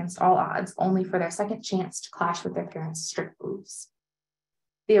sweethearts against all odds, only for their second chance to clash with their parents' strict beliefs.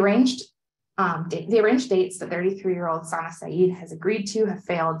 The arranged dates that 33-year-old Sana Saeed has agreed to have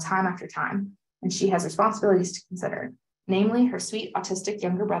failed time after time, and she has responsibilities to consider, namely her sweet autistic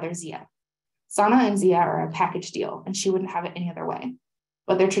younger brother, Zia. Sana and Zia are a package deal, and she wouldn't have it any other way.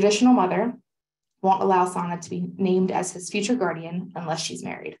 But their traditional mother won't allow Sana to be named as his future guardian unless she's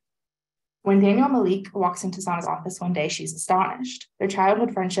married. When Daniel Malik walks into Sana's office one day, she's astonished. Their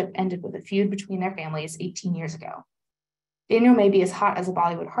childhood friendship ended with a feud between their families 18 years ago. Daniel may be as hot as a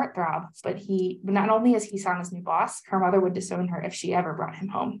Bollywood heartthrob, but not only is he Sana's new boss, her mother would disown her if she ever brought him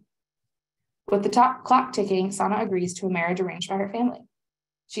home. With the clock ticking, Sana agrees to a marriage arranged by her family.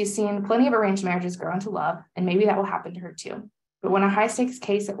 She's seen plenty of arranged marriages grow into love, and maybe that will happen to her too. But when a high-stakes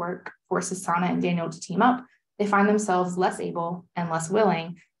case at work forces Sana and Daniel to team up, they find themselves less able and less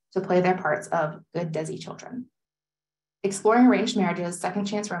willing to play their parts of good Desi children. Exploring arranged marriages, second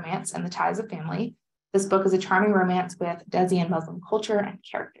chance romance, and the ties of family, this book is a charming romance with Desi and Muslim culture and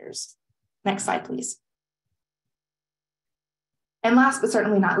characters. Next slide, please. And last but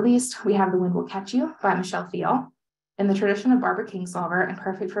certainly not least, we have The Wind Will Catch You by Michelle Thiel. In the tradition of Barbara Kingsolver and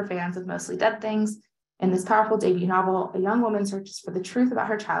perfect for fans of mostly dead things, in this powerful debut novel, a young woman searches for the truth about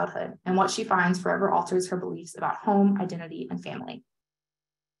her childhood, and what she finds forever alters her beliefs about home, identity, and family.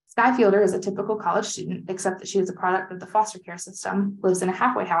 Skye Fielder is a typical college student, except that she is a product of the foster care system, lives in a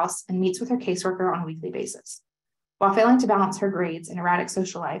halfway house, and meets with her caseworker on a weekly basis. While failing to balance her grades and erratic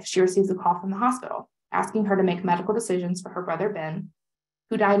social life, she receives a call from the hospital, asking her to make medical decisions for her brother, Ben,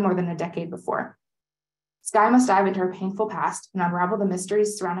 who died more than a decade before. Skye must dive into her painful past and unravel the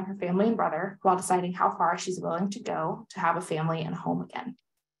mysteries surrounding her family and brother while deciding how far she's willing to go to have a family and a home again.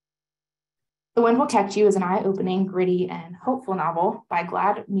 The Wind Will Catch You is an eye-opening, gritty, and hopeful novel by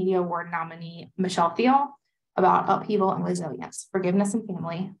GLAAD Media Award nominee Michelle Thiel about upheaval and resilience, forgiveness and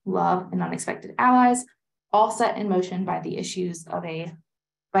family, love and unexpected allies, all set in motion by the issues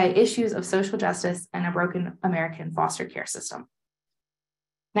of social justice and a broken American foster care system.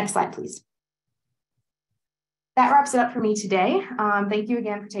 Next slide, please. That wraps it up for me today. Thank you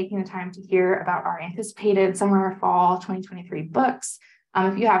again for taking the time to hear about our anticipated summer fall 2023 books.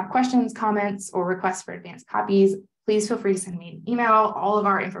 If you have questions, comments, or requests for advanced copies, please feel free to send me an email. All of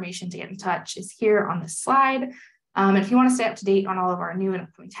our information to get in touch is here on this slide. And if you want to stay up to date on all of our new and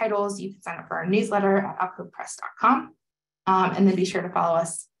upcoming titles, you can sign up for our newsletter at alcovepress.com. And then be sure to follow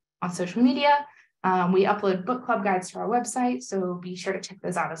us on social media. We upload book club guides to our website, so be sure to check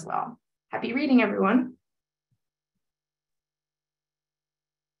those out as well. Happy reading, everyone.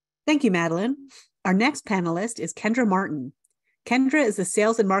 Thank you, Madeline. Our next panelist is Kendra Martin. Kendra is the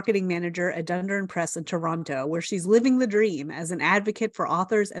sales and marketing manager at Dudurn Press in Toronto, where she's living the dream as an advocate for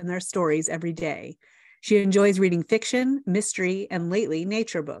authors and their stories every day. She enjoys reading fiction, mystery, and lately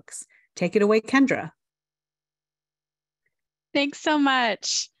nature books. Take it away, Kendra. Thanks so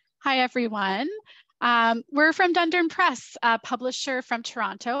much. Hi, everyone. We're from Dudurn Press, a publisher from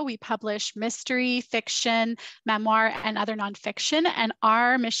Toronto. We publish mystery, fiction, memoir, and other nonfiction. And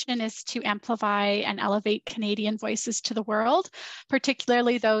our mission is to amplify and elevate Canadian voices to the world,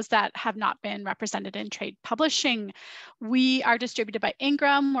 particularly those that have not been represented in trade publishing. We are distributed by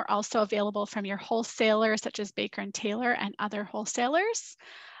Ingram. We're also available from your wholesalers, such as Baker & Taylor and other wholesalers.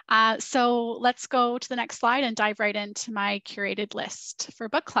 So let's go to the next slide and dive right into my curated list for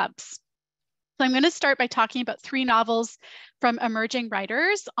book clubs. So I'm going to start by talking about 3 novels from emerging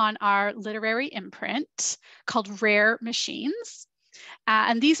writers on our literary imprint called Rare Machines.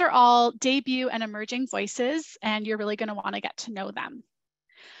 And these are all debut and emerging voices, and you're really going to want to get to know them.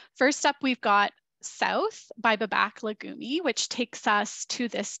 First up, we've got South by Babak Lagumi, which takes us to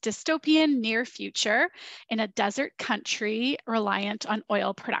this dystopian near future in a desert country reliant on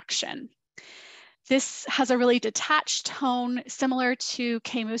oil production. This has a really detached tone, similar to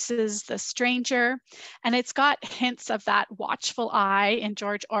Camus's The Stranger, and it's got hints of that watchful eye in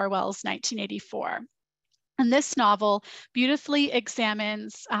George Orwell's 1984. And this novel beautifully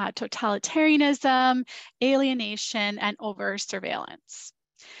examines totalitarianism, alienation, and over-surveillance.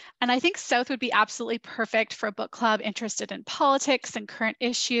 And I think South would be absolutely perfect for a book club interested in politics and current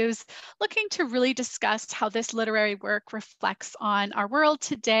issues, looking to really discuss how this literary work reflects on our world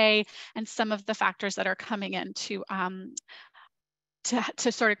today and some of the factors that are coming in to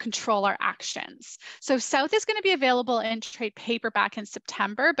sort of control our actions. So South is going to be available in trade paperback in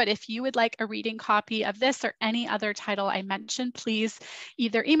September, but if you would like a reading copy of this or any other title I mentioned, please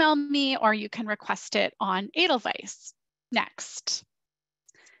either email me or you can request it on Edelweiss. Next.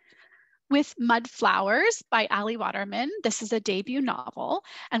 With Mud Flowers by Ali Waterman, this is a debut novel,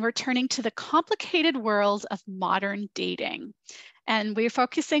 and we're turning to the complicated world of modern dating. And we're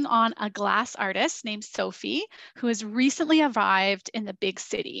focusing on a glass artist named Sophie, who has recently arrived in the big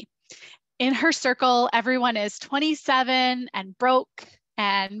city. In her circle, everyone is 27 and broke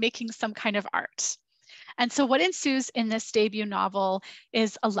and making some kind of art. And so what ensues in this debut novel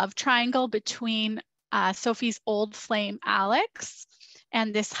is a love triangle between Sophie's old flame, Alex,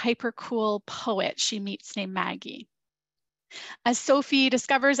 and this hyper cool poet she meets named Maggie. As Sophie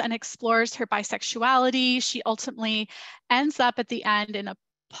discovers and explores her bisexuality, she ultimately ends up at the end in a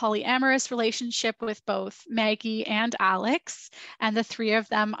polyamorous relationship with both Maggie and Alex, and the 3 of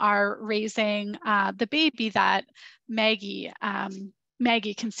them are raising the baby that Maggie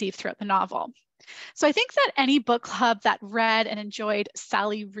conceived throughout the novel. So I think that any book club that read and enjoyed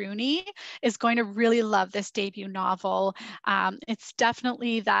Sally Rooney is going to really love this debut novel. It's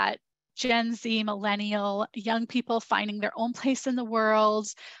definitely that Gen Z, millennial, young people finding their own place in the world,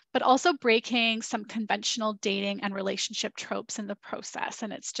 but also breaking some conventional dating and relationship tropes in the process.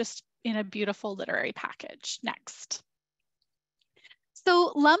 And it's just in a beautiful literary package. Next.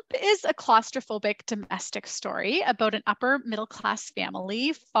 So Lump is a claustrophobic domestic story about an upper middle class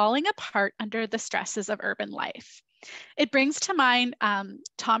family falling apart under the stresses of urban life. It brings to mind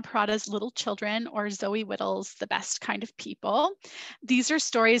Tom Perrotta's Little Children or Zoe Whittle's The Best Kind of People. These are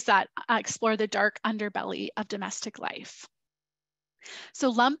stories that explore the dark underbelly of domestic life.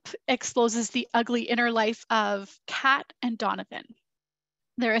 So Lump exposes the ugly inner life of Kat and Donovan.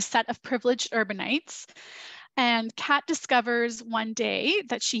 They're a set of privileged urbanites, and Kat discovers one day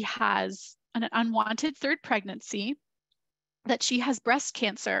that she has an unwanted third pregnancy, that she has breast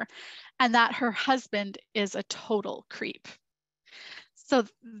cancer, and that her husband is a total creep. So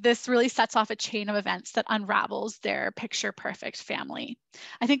this really sets off a chain of events that unravels their picture-perfect family.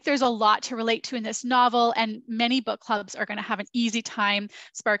 I think there's a lot to relate to in this novel, and many book clubs are going to have an easy time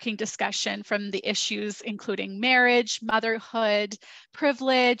sparking discussion from the issues including marriage, motherhood,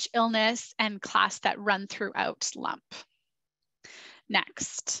 privilege, illness, and class that run throughout Lump.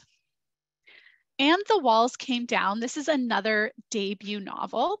 Next. And the Walls Came Down. This is another debut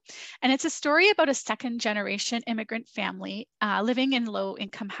novel, and it's a story about a second-generation immigrant family living in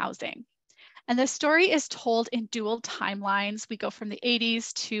low-income housing. And the story is told in dual timelines. We go from the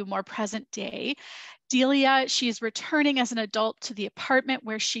 80s to more present day. Delia, she's returning as an adult to the apartment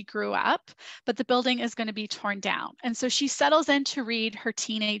where she grew up, but the building is going to be torn down. And so she settles in to read her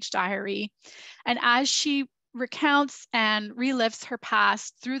teenage diary. And as she recounts and relives her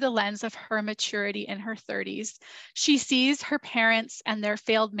past through the lens of her maturity in her 30s, she sees her parents and their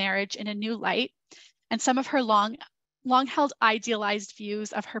failed marriage in a new light, and some of her long-held idealized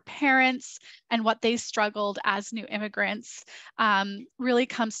views of her parents and what they struggled as new immigrants really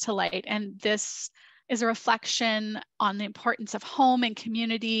comes to light. And this is a reflection on the importance of home and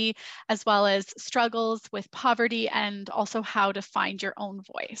community, as well as struggles with poverty and also how to find your own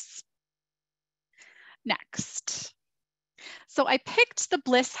voice. Next. So I picked The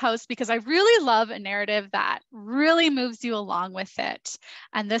Bliss House because I really love a narrative that really moves you along with it.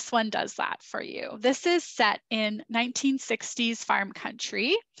 And this one does that for you. This is set in 1960s farm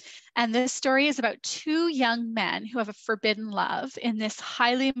country. And this story is about two young men who have a forbidden love in this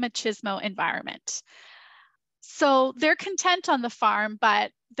highly machismo environment. So they're content on the farm, but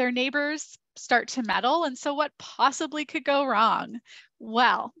their neighbors start to meddle. And so what possibly could go wrong?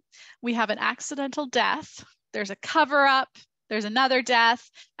 Well, we have an accidental death, there's a cover-up, there's another death,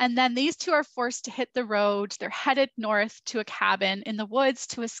 and then these two are forced to hit the road. They're headed north to a cabin in the woods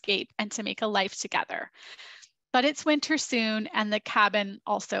to escape and to make a life together. But it's winter soon, and the cabin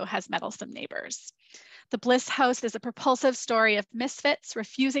also has meddlesome neighbors. The Bliss House is a propulsive story of misfits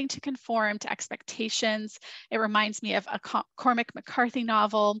refusing to conform to expectations. It reminds me of a Cormac McCarthy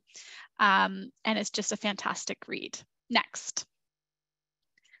novel, and it's just a fantastic read. Next.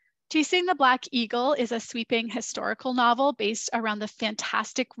 Chasing the Black Eagle is a sweeping historical novel based around the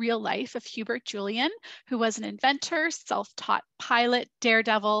fantastic real life of Hubert Julian, who was an inventor, self-taught pilot,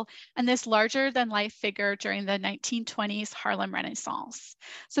 daredevil, and this larger-than-life figure during the 1920s Harlem Renaissance.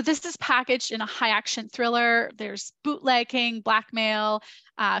 So this is packaged in a high-action thriller. There's bootlegging, blackmail,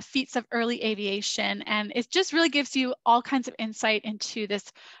 feats of early aviation, and it just really gives you all kinds of insight into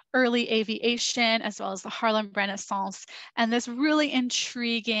this early aviation, as well as the Harlem Renaissance, and this really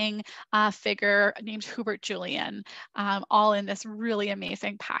intriguing figure named Hubert Julian, all in this really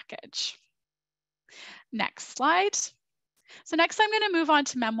amazing package. Next slide. So next I'm going to move on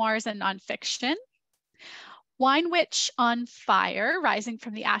to memoirs and nonfiction. Wine Witch on Fire, Rising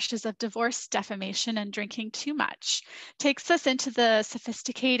from the Ashes of Divorce, Defamation, and Drinking Too Much, takes us into the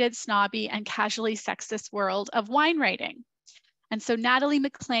sophisticated, snobby, and casually sexist world of wine writing. And so Natalie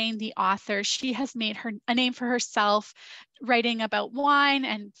McLean, the author, she has made a name for herself writing about wine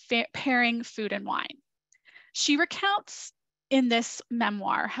and pairing food and wine. She recounts in this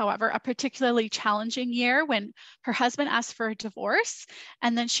memoir, however, a particularly challenging year when her husband asked for a divorce,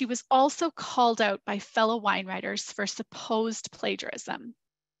 and then she was also called out by fellow wine writers for supposed plagiarism.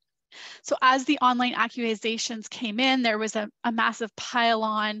 So as the online accusations came in, there was a massive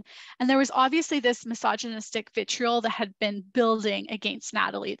pile-on, and there was obviously this misogynistic vitriol that had been building against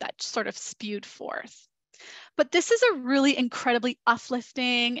Natalie that sort of spewed forth. But this is a really incredibly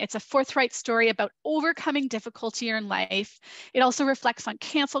uplifting, it's a forthright story about overcoming difficulty in life. It also reflects on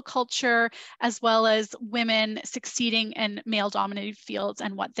cancel culture, as well as women succeeding in male-dominated fields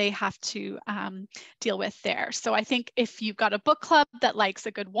and what they have to deal with there. So I think if you've got a book club that likes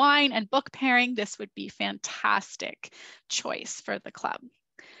a good wine and book pairing, this would be a fantastic choice for the club.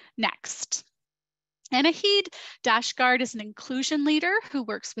 Next. Anahid Dashgard is an inclusion leader who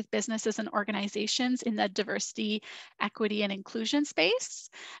works with businesses and organizations in the diversity, equity, and inclusion space.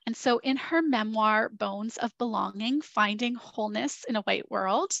 And so in her memoir, Bones of Belonging, Finding Wholeness in a White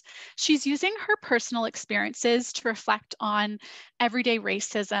World, she's using her personal experiences to reflect on everyday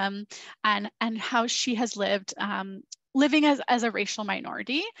racism and how she has lived living as a racial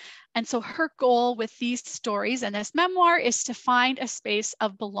minority. And so her goal with these stories and this memoir is to find a space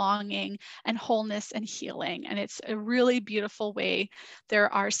of belonging and wholeness and healing. And it's a really beautiful way.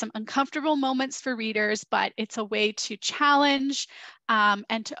 There are some uncomfortable moments for readers, but it's a way to challenge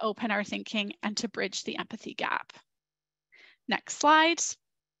and to open our thinking and to bridge the empathy gap. Next slide.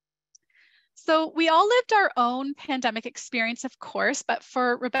 So we all lived our own pandemic experience, of course, but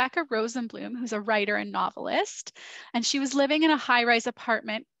for Rebecca Rosenblum, who's a writer and novelist, and she was living in a high-rise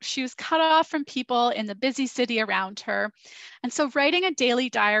apartment, she was cut off from people in the busy city around her. And so writing a daily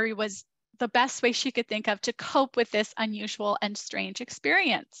diary was the best way she could think of to cope with this unusual and strange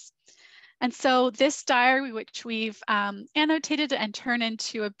experience. And so this diary, which we've annotated and turned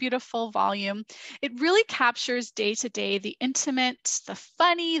into a beautiful volume, it really captures day to day the intimate, the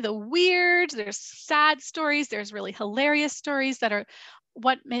funny, the weird. There's sad stories, there's really hilarious stories that are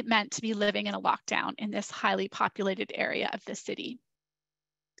what it meant to be living in a lockdown in this highly populated area of the city.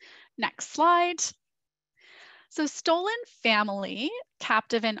 Next slide. So Stolen Family,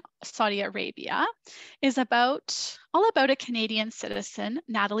 Captive in Saudi Arabia, is all about a Canadian citizen,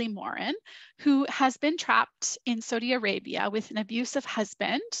 Natalie Morin, who has been trapped in Saudi Arabia with an abusive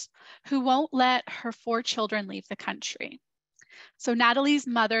husband who won't let her 4 children leave the country. So Natalie's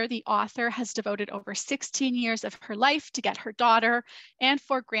mother, the author, has devoted over 16 years of her life to get her daughter and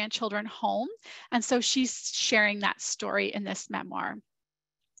 4 grandchildren home. And so she's sharing that story in this memoir.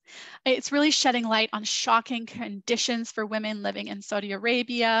 It's really shedding light on shocking conditions for women living in Saudi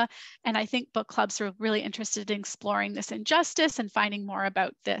Arabia. And I think book clubs are really interested in exploring this injustice and finding more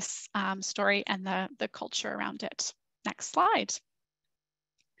about this story and the culture around it. Next slide.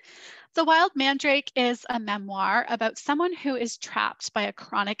 The Wild Mandrake is a memoir about someone who is trapped by a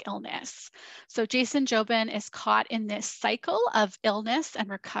chronic illness. So Jason Jobin is caught in this cycle of illness and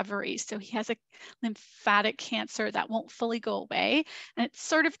recovery. So he has a lymphatic cancer that won't fully go away, and it's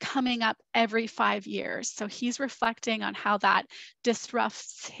sort of coming up every 5 years. So he's reflecting on how that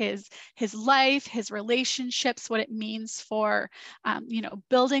disrupts his life, his relationships, what it means for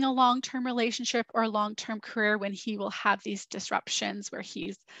building a long-term relationship or a long-term career when he will have these disruptions where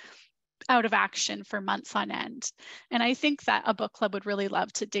he's out of action for months on end. And I think that a book club would really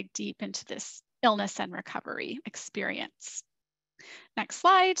love to dig deep into this illness and recovery experience. Next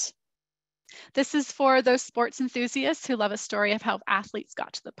slide. This is for those sports enthusiasts who love a story of how athletes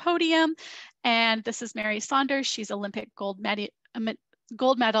got to the podium. And this is Mary Saunders. She's Olympic gold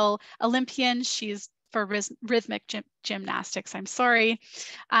medal Olympian. She's for rhythmic gymnastics, and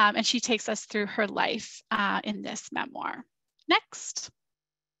she takes us through her life in this memoir. Next.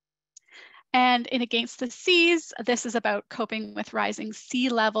 And in Against the Seas, this is about coping with rising sea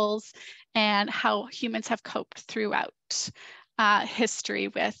levels and how humans have coped throughout history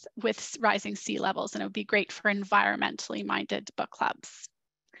with rising sea levels. And it would be great for environmentally minded book clubs.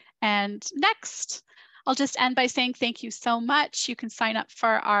 And next, I'll just end by saying thank you so much. You can sign up for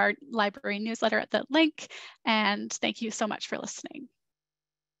our library newsletter at the link. And thank you so much for listening.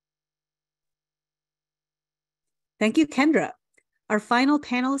 Thank you, Kendra. Our final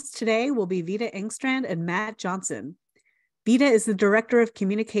panelists today will be Vita Engstrand and Matt Johnson. Vita is the Director of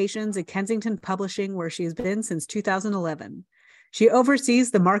Communications at Kensington Publishing, where she has been since 2011. She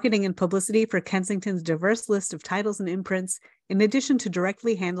oversees the marketing and publicity for Kensington's diverse list of titles and imprints, in addition to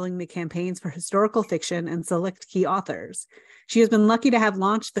directly handling the campaigns for historical fiction and select key authors. She has been lucky to have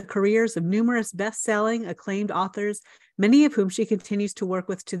launched the careers of numerous best-selling, acclaimed authors, many of whom she continues to work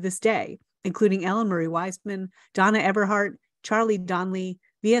with to this day, including Ellen Marie Wiseman, Donna Everhart, Charlie Donnelly,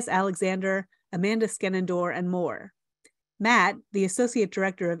 V.S. Alexander, Amanda Skenendor, and more. Matt, the Associate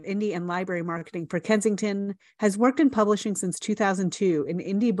Director of Indie and Library Marketing for Kensington, has worked in publishing since 2002 in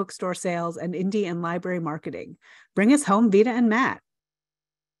indie bookstore sales and indie and library marketing. Bring us home, Vita and Matt.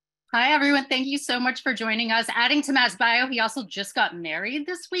 Hi, everyone. Thank you so much for joining us. Adding to Matt's bio, he also just got married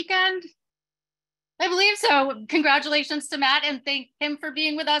this weekend. I believe so. Congratulations to Matt, and thank him for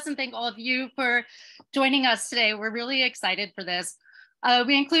being with us, and thank all of you for joining us today. We're really excited for this.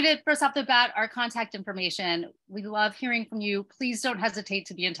 We included, first off the bat, our contact information. We love hearing from you. Please don't hesitate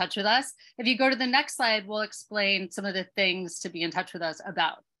to be in touch with us. If you go to the next slide, we'll explain some of the things to be in touch with us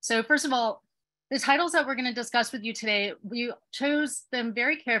about. So first of all, the titles that we're going to discuss with you today, we chose them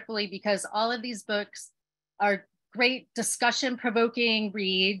very carefully because all of these books are great discussion provoking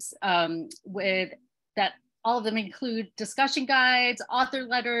reads with that. All of them include discussion guides, author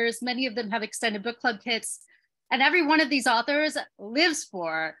letters. Many of them have extended book club kits. And every one of these authors lives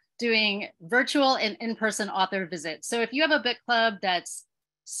for doing virtual and in-person author visits. So if you have a book club that's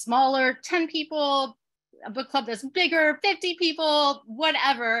smaller, 10 people, a book club that's bigger, 50 people,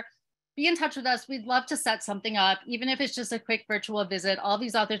 whatever, be in touch with us. We'd love to set something up, even if it's just a quick virtual visit. All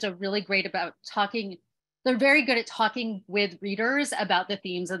these authors are really great about talking. They're very good at talking with readers about the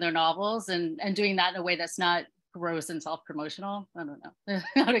themes of their novels and doing that in a way that's not gross and self-promotional. I don't know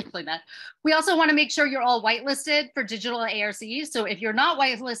how to explain that. We also want to make sure you're all whitelisted for digital ARCs. So if you're not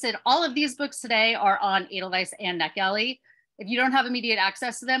whitelisted, all of these books today are on Edelweiss and NetGalley. If you don't have immediate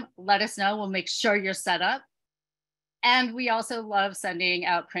access to them, let us know. We'll make sure you're set up. And we also love sending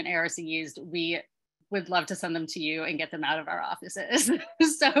out print ARCs. We would love to send them to you and get them out of our offices.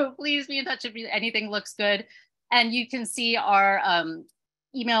 So please be in touch if anything looks good. And you can see our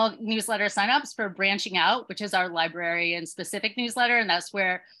email newsletter signups for Branching Out, which is our librarian specific newsletter. And that's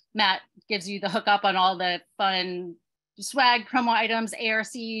where Matt gives you the hookup on all the fun swag, promo items,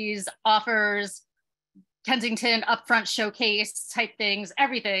 ARCs, offers, Kensington upfront showcase type things,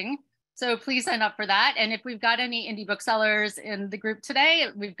 everything. So please sign up for that. And if we've got any indie booksellers in the group today,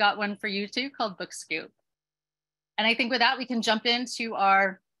 we've got one for you too called Book Scoop. And I think with that, we can jump into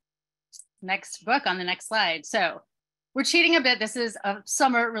our next book on the next slide. So we're cheating a bit. This is a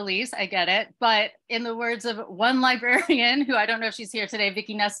summer release, I get it. But in the words of one librarian, who I don't know if she's here today,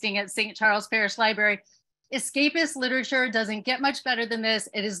 Vicki Nesting at St. Charles Parish Library, escapist literature doesn't get much better than this.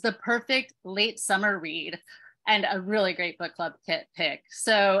 It is the perfect late summer read. And a really great book club kit pick.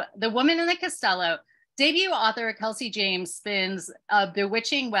 So The Woman in the Costello, debut author Kelsey James spins a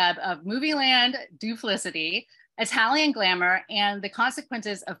bewitching web of movie land, duplicity, Italian glamour, and the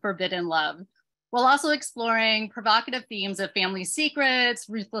consequences of forbidden love, while also exploring provocative themes of family secrets,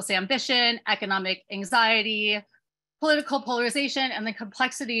 ruthless ambition, economic anxiety, political polarization, and the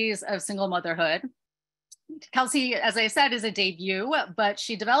complexities of single motherhood. Kelsey, as I said, is a debut, but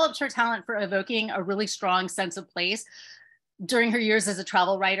she developed her talent for evoking a really strong sense of place during her years as a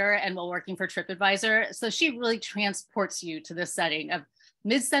travel writer and while working for TripAdvisor. So she really transports you to this setting of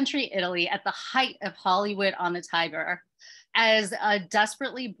mid-century Italy at the height of Hollywood on the Tiber, as a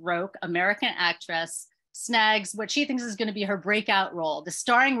desperately broke American actress snags what she thinks is going to be her breakout role, the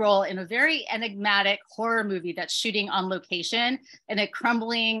starring role in a very enigmatic horror movie that's shooting on location in a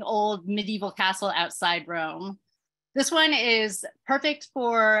crumbling old medieval castle outside Rome. This one is perfect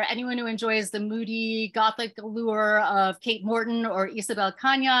for anyone who enjoys the moody Gothic allure of Kate Morton or Isabel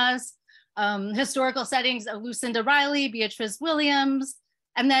Cañas, historical settings of Lucinda Riley, Beatrice Williams.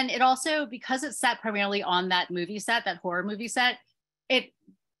 And then it also, because it's set primarily on that movie set, that horror movie set, it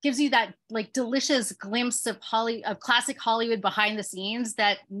gives you that like delicious glimpse of classic Hollywood behind the scenes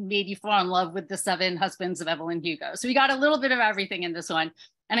that made you fall in love with the 7 Husbands of Evelyn Hugo. So we got a little bit of everything in this one.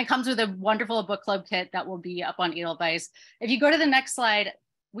 And it comes with a wonderful book club kit that will be up on Edelweiss. If you go to the next slide,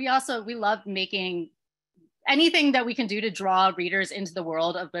 we love making anything that we can do to draw readers into the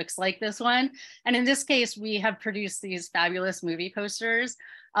world of books like this one. And in this case, we have produced these fabulous movie posters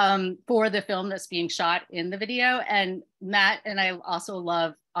for the film that's being shot in the video. And Matt and I also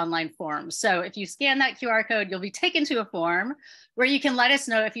love online forms. So if you scan that QR code, you'll be taken to a form where you can let us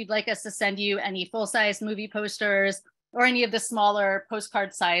know if you'd like us to send you any full-size movie posters or any of the smaller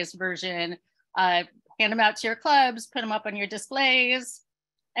postcard size version. Hand them out to your clubs, put them up on your displays,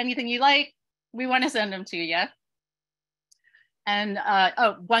 anything you like, we want to send them to you. And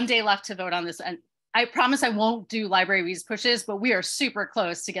 1 day left to vote on this. And I promise I won't do library reads pushes, but we are super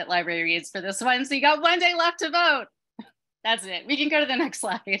close to get library reads for this one. So you got 1 day left to vote. That's it. We can go to the next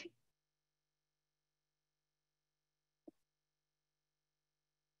slide.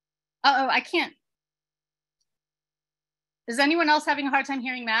 Uh-oh, I can't. Is anyone else having a hard time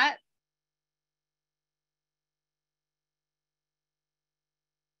hearing Matt?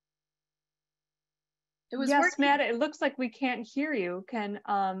 It was yes, working. Matt, it looks like we can't hear you. Can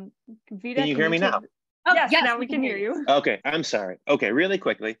Vita, can you hear me now? Oh, yes, now we can hear you. Okay, I'm sorry. Okay, really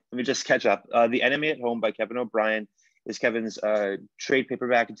quickly, let me just catch up. The Enemy at Home by Kevin O'Brien is Kevin's trade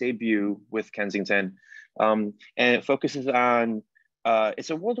paperback debut with Kensington. And it focuses on, it's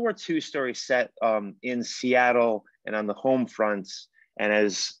a World War II story set in Seattle and on the home fronts, and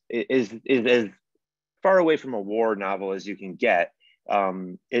is as far away from a war novel as you can get.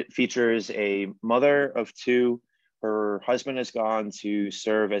 It features a mother of 2. Her husband has gone to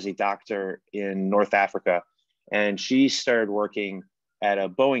serve as a doctor in North Africa, and she started working at a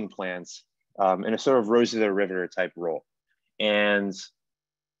Boeing plant in a sort of Rosie the Riveter type role. And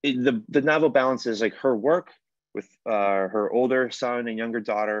the novel balances like her work with her older son and younger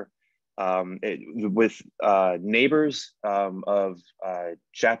daughter, with neighbors of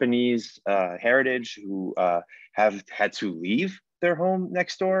Japanese heritage who have had to leave their home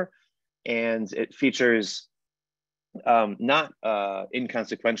next door. And it features, not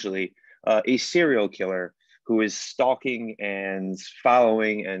inconsequentially, a serial killer who is stalking and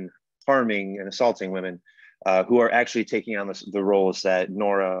following and harming and assaulting women who are actually taking on the roles that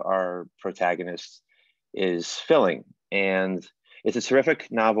Nora, our protagonist, is filling. And it's a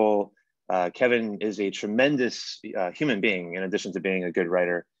terrific novel. Kevin is a tremendous human being, in addition to being a good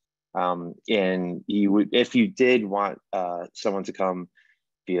writer. And if you did want someone to come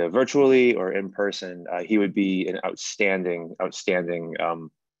via virtually or in person, he would be an outstanding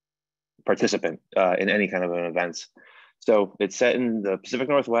participant in any kind of an event. So it's set in the Pacific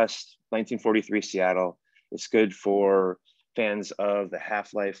Northwest, 1943 Seattle. It's good for fans of The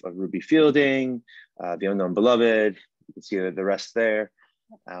Half-Life of Ruby Fielding, The Unknown Beloved. You can see the rest there.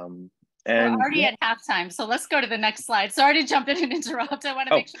 And we're already at halftime, so let's go to the next slide. Sorry to jump in and interrupt. I want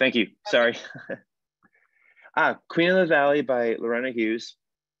to make sure. Thank you. Sorry. Queen of the Valley by Lorena Hughes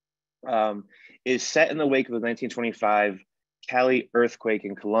is set in the wake of the 1925 Cali earthquake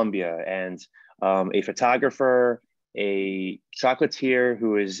in Colombia, and a photographer, a chocolatier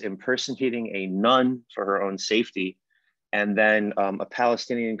who is impersonating a nun for her own safety, and then a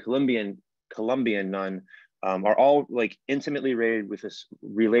Palestinian Colombian nun are all like intimately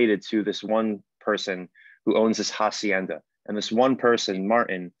related to this one person who owns this hacienda. And this one person,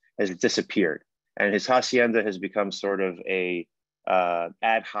 Martin, has disappeared, and his hacienda has become sort of a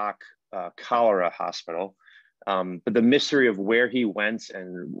ad hoc cholera hospital. But the mystery of where he went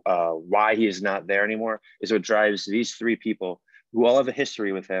and why he is not there anymore is what drives these three people, who all have a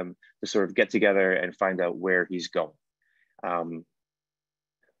history with him, to sort of get together and find out where he's going.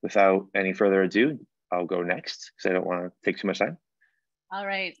 Without any further ado, I'll go next because I don't want to take too much time. All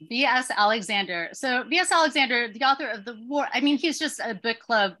right, V.S. Alexander. So V.S. Alexander, the author of The War, I mean, he's just a book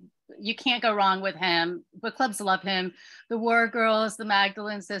club. You can't go wrong with him. Book clubs love him. The War Girls, the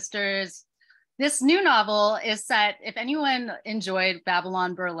Magdalene Sisters. This new novel is set, if anyone enjoyed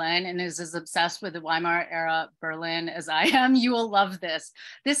Babylon Berlin and is as obsessed with the Weimar era Berlin as I am, you will love this.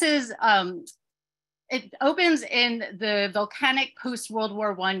 This is, it opens in the volcanic post-World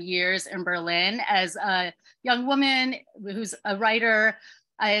War I years in Berlin as a young woman who's a writer,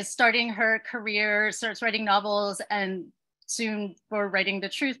 is starting her career, starts writing novels, and soon, for writing the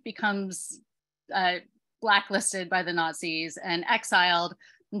truth, becomes blacklisted by the Nazis and exiled.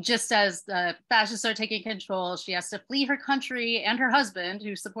 Just as the fascists are taking control, she has to flee her country and her husband,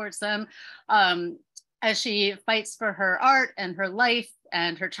 who supports them, as she fights for her art and her life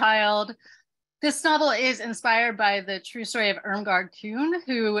and her child. This novel is inspired by the true story of Irmgard Kuhn,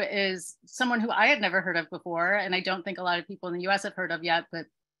 who is someone who I had never heard of before, and I don't think a lot of people in the US have heard of yet, but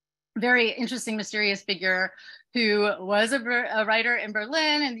very interesting, mysterious figure who was a writer in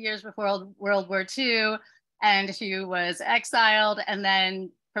Berlin in the years before World War II, and who was exiled. And then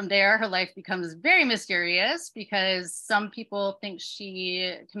from there, her life becomes very mysterious because some people think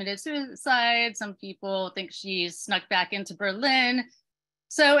she committed suicide. Some people think she snuck back into Berlin.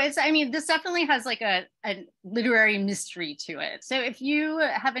 So it's, I mean, this definitely has like a literary mystery to it. So if you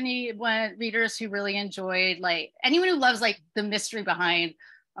have any readers who really enjoyed, like anyone who loves like the mystery behind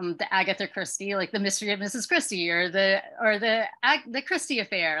the Agatha Christie, like the mystery of Mrs. Christie or the Christie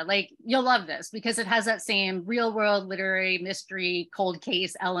affair, like you'll love this because it has that same real world literary mystery cold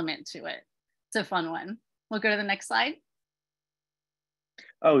case element to it. It's a fun one. We'll go to the next slide.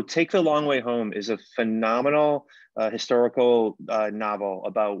 Oh, Take the Long Way Home is a phenomenal historical novel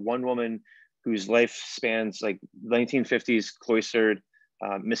about one woman whose life spans like 1950s cloistered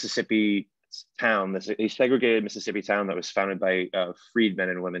Mississippi town. That's a segregated Mississippi town that was founded by freed men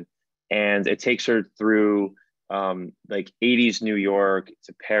and women. And it takes her through like 80s New York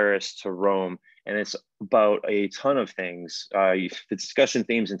to Paris to Rome. And it's about a ton of things. The discussion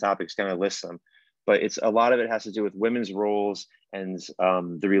themes and topics kind of list them, but it's a lot of it has to do with women's roles and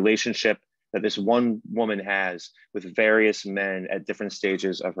the relationship that this one woman has with various men at different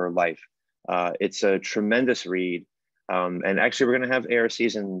stages of her life. It's a tremendous read. And actually, we're going to have AR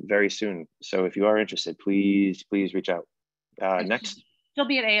season very soon. So if you are interested, please reach out. Next. She'll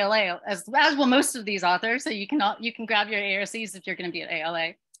be at ALA, as will most of these authors. So you can grab your ARCs if you're going to be at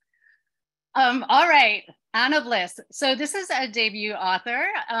ALA. All right, Anna Bliss. So this is a debut author.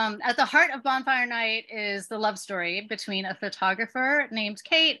 At the heart of Bonfire Night is the love story between a photographer named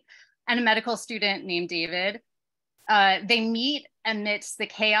Kate and a medical student named David. They meet amidst the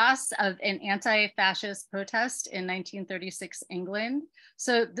chaos of an anti-fascist protest in 1936 England.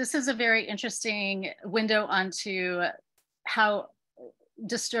 So this is a very interesting window onto how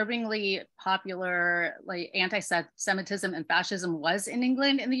disturbingly popular like anti-Semitism and fascism was in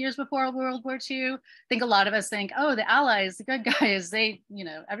England in the years before World War II. I think a lot of us think, oh, the Allies, the good guys, they, you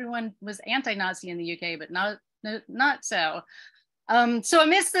know, everyone was anti-Nazi in the UK, but not so. So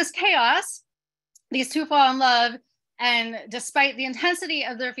amidst this chaos, these two fall in love, and despite the intensity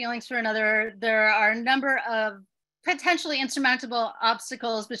of their feelings for another, there are a number of potentially insurmountable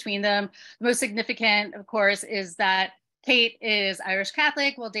obstacles between them. The most significant, of course, is that Kate is Irish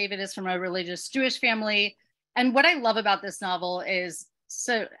Catholic, while David is from a religious Jewish family. And what I love about this novel is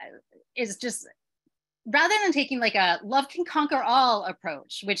just, rather than taking like a love can conquer all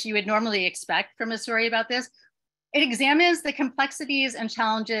approach, which you would normally expect from a story about this, it examines the complexities and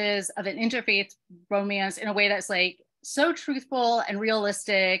challenges of an interfaith romance in a way that's like so truthful and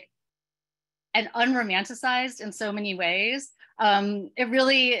realistic and unromanticized in so many ways. It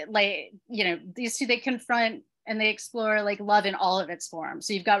really, like, you know, these two, they confront and they explore like love in all of its forms.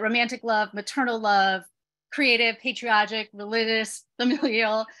 So you've got romantic love, maternal love, creative, patriotic, religious,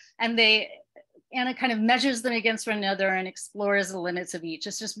 familial, and Anna kind of measures them against one another and explores the limits of each.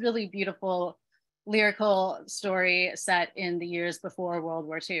 It's just really beautiful lyrical story set in the years before World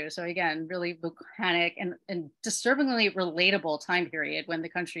War II. So again, really volcanic and disturbingly relatable time period when the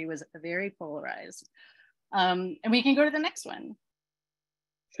country was very polarized. And we can go to the next one.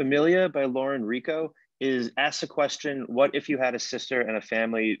 Familia by Lauren Rico asks a question: what if you had a sister and a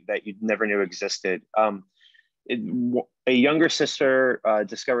family that you never knew existed? A younger sister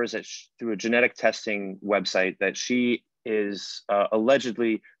discovers that through a genetic testing website that she is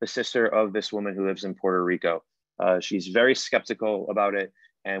allegedly the sister of this woman who lives in Puerto Rico. She's very skeptical about it.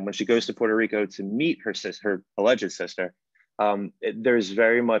 And when she goes to Puerto Rico to meet her alleged sister, there's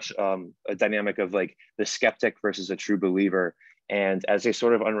very much a dynamic of like the skeptic versus a true believer. And as they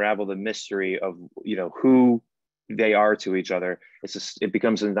sort of unravel the mystery of, you know, who they are to each other, it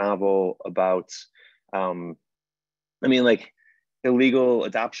becomes a novel about, like illegal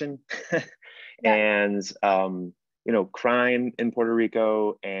adoption and, you know, crime in Puerto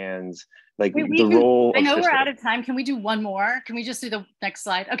Rico and like the role. I know we're out of time. Can we do one more? Can we just do the next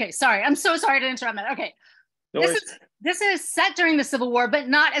slide? Okay, sorry. I'm so sorry to interrupt that. Okay. No This is set during the Civil War, but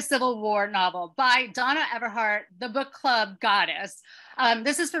not a Civil War novel, by Donna Everhart, the book club goddess.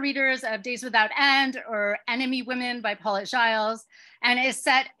 This is for readers of Days Without End or Enemy Women by Paulette Giles, and is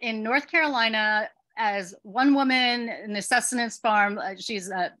set in North Carolina as one woman in the sustenance farm. She's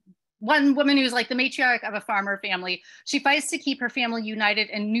one woman who's like the matriarch of a farmer family. She fights to keep her family united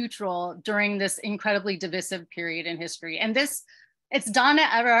and neutral during this incredibly divisive period in history. And it's Donna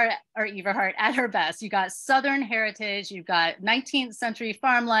Everhart at her best. You got Southern heritage, you've got 19th century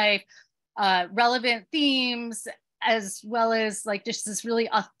farm life, relevant themes, as well as like just this really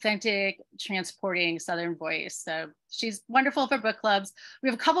authentic, transporting Southern voice. So she's wonderful for book clubs. We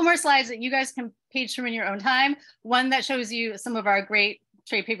have a couple more slides that you guys can page through in your own time. One that shows you some of our great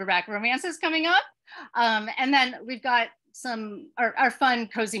trade paperback romances coming up. And then we've got our fun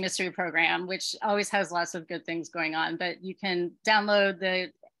cozy mystery program, which always has lots of good things going on, but you can download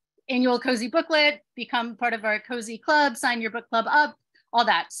the annual cozy booklet, become part of our cozy club, sign your book club up, all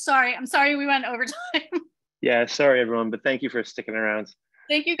that. I'm sorry we went over time. Yeah, sorry everyone, but thank you for sticking around.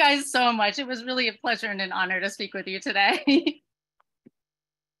 Thank you guys so much. It was really a pleasure and an honor to speak with you today.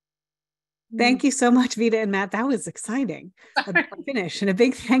 Thank you so much, Vita and Matt. That was exciting. A finish, and a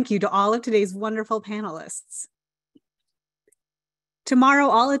big thank you to all of today's wonderful panelists. Tomorrow,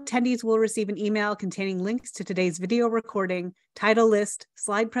 all attendees will receive an email containing links to today's video recording, title list,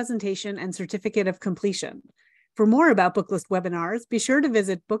 slide presentation, and certificate of completion. For more about Booklist webinars, be sure to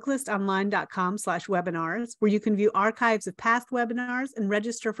visit booklistonline.com/webinars, where you can view archives of past webinars and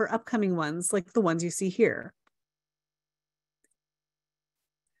register for upcoming ones like the ones you see here.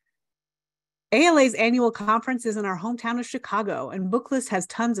 ALA's annual conference is in our hometown of Chicago, and Booklist has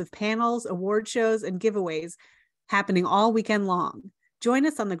tons of panels, award shows, and giveaways happening all weekend long. Join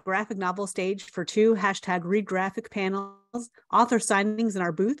us on the graphic novel stage for 2 #ReadGraphic panels, author signings in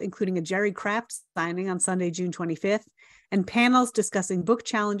our booth, including a Jerry Craft signing on Sunday, June 25th, and panels discussing book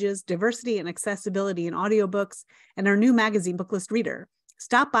challenges, diversity and accessibility in audiobooks, and our new magazine, Booklist Reader.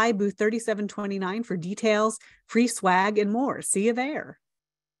 Stop by booth 3729 for details, free swag, and more. See you there.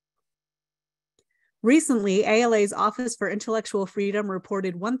 Recently, ALA's Office for Intellectual Freedom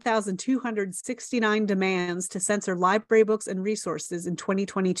reported 1,269 demands to censor library books and resources in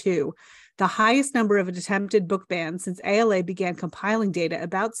 2022, the highest number of attempted book bans since ALA began compiling data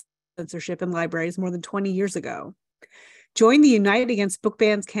about censorship in libraries more than 20 years ago. Join the Unite Against Book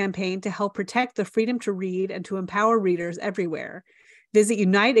Bans campaign to help protect the freedom to read and to empower readers everywhere. Visit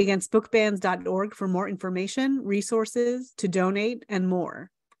uniteagainstbookbans.org for more information, resources, to donate, and more.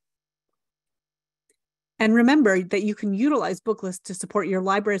 And remember that you can utilize Booklist to support your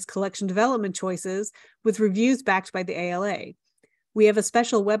library's collection development choices with reviews backed by the ALA. We have a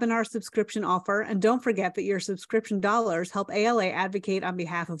special webinar subscription offer, and don't forget that your subscription dollars help ALA advocate on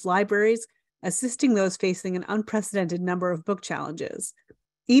behalf of libraries, assisting those facing an unprecedented number of book challenges.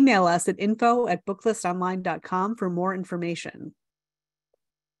 Email us at info@booklistonline.com for more information.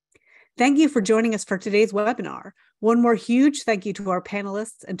 Thank you for joining us for today's webinar. One more huge thank you to our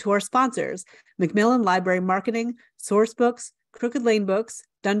panelists and to our sponsors, Macmillan Library Marketing, Sourcebooks, Crooked Lane Books,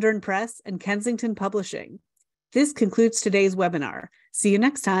 Dudurn Press, and Kensington Publishing. This concludes today's webinar. See you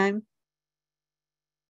next time.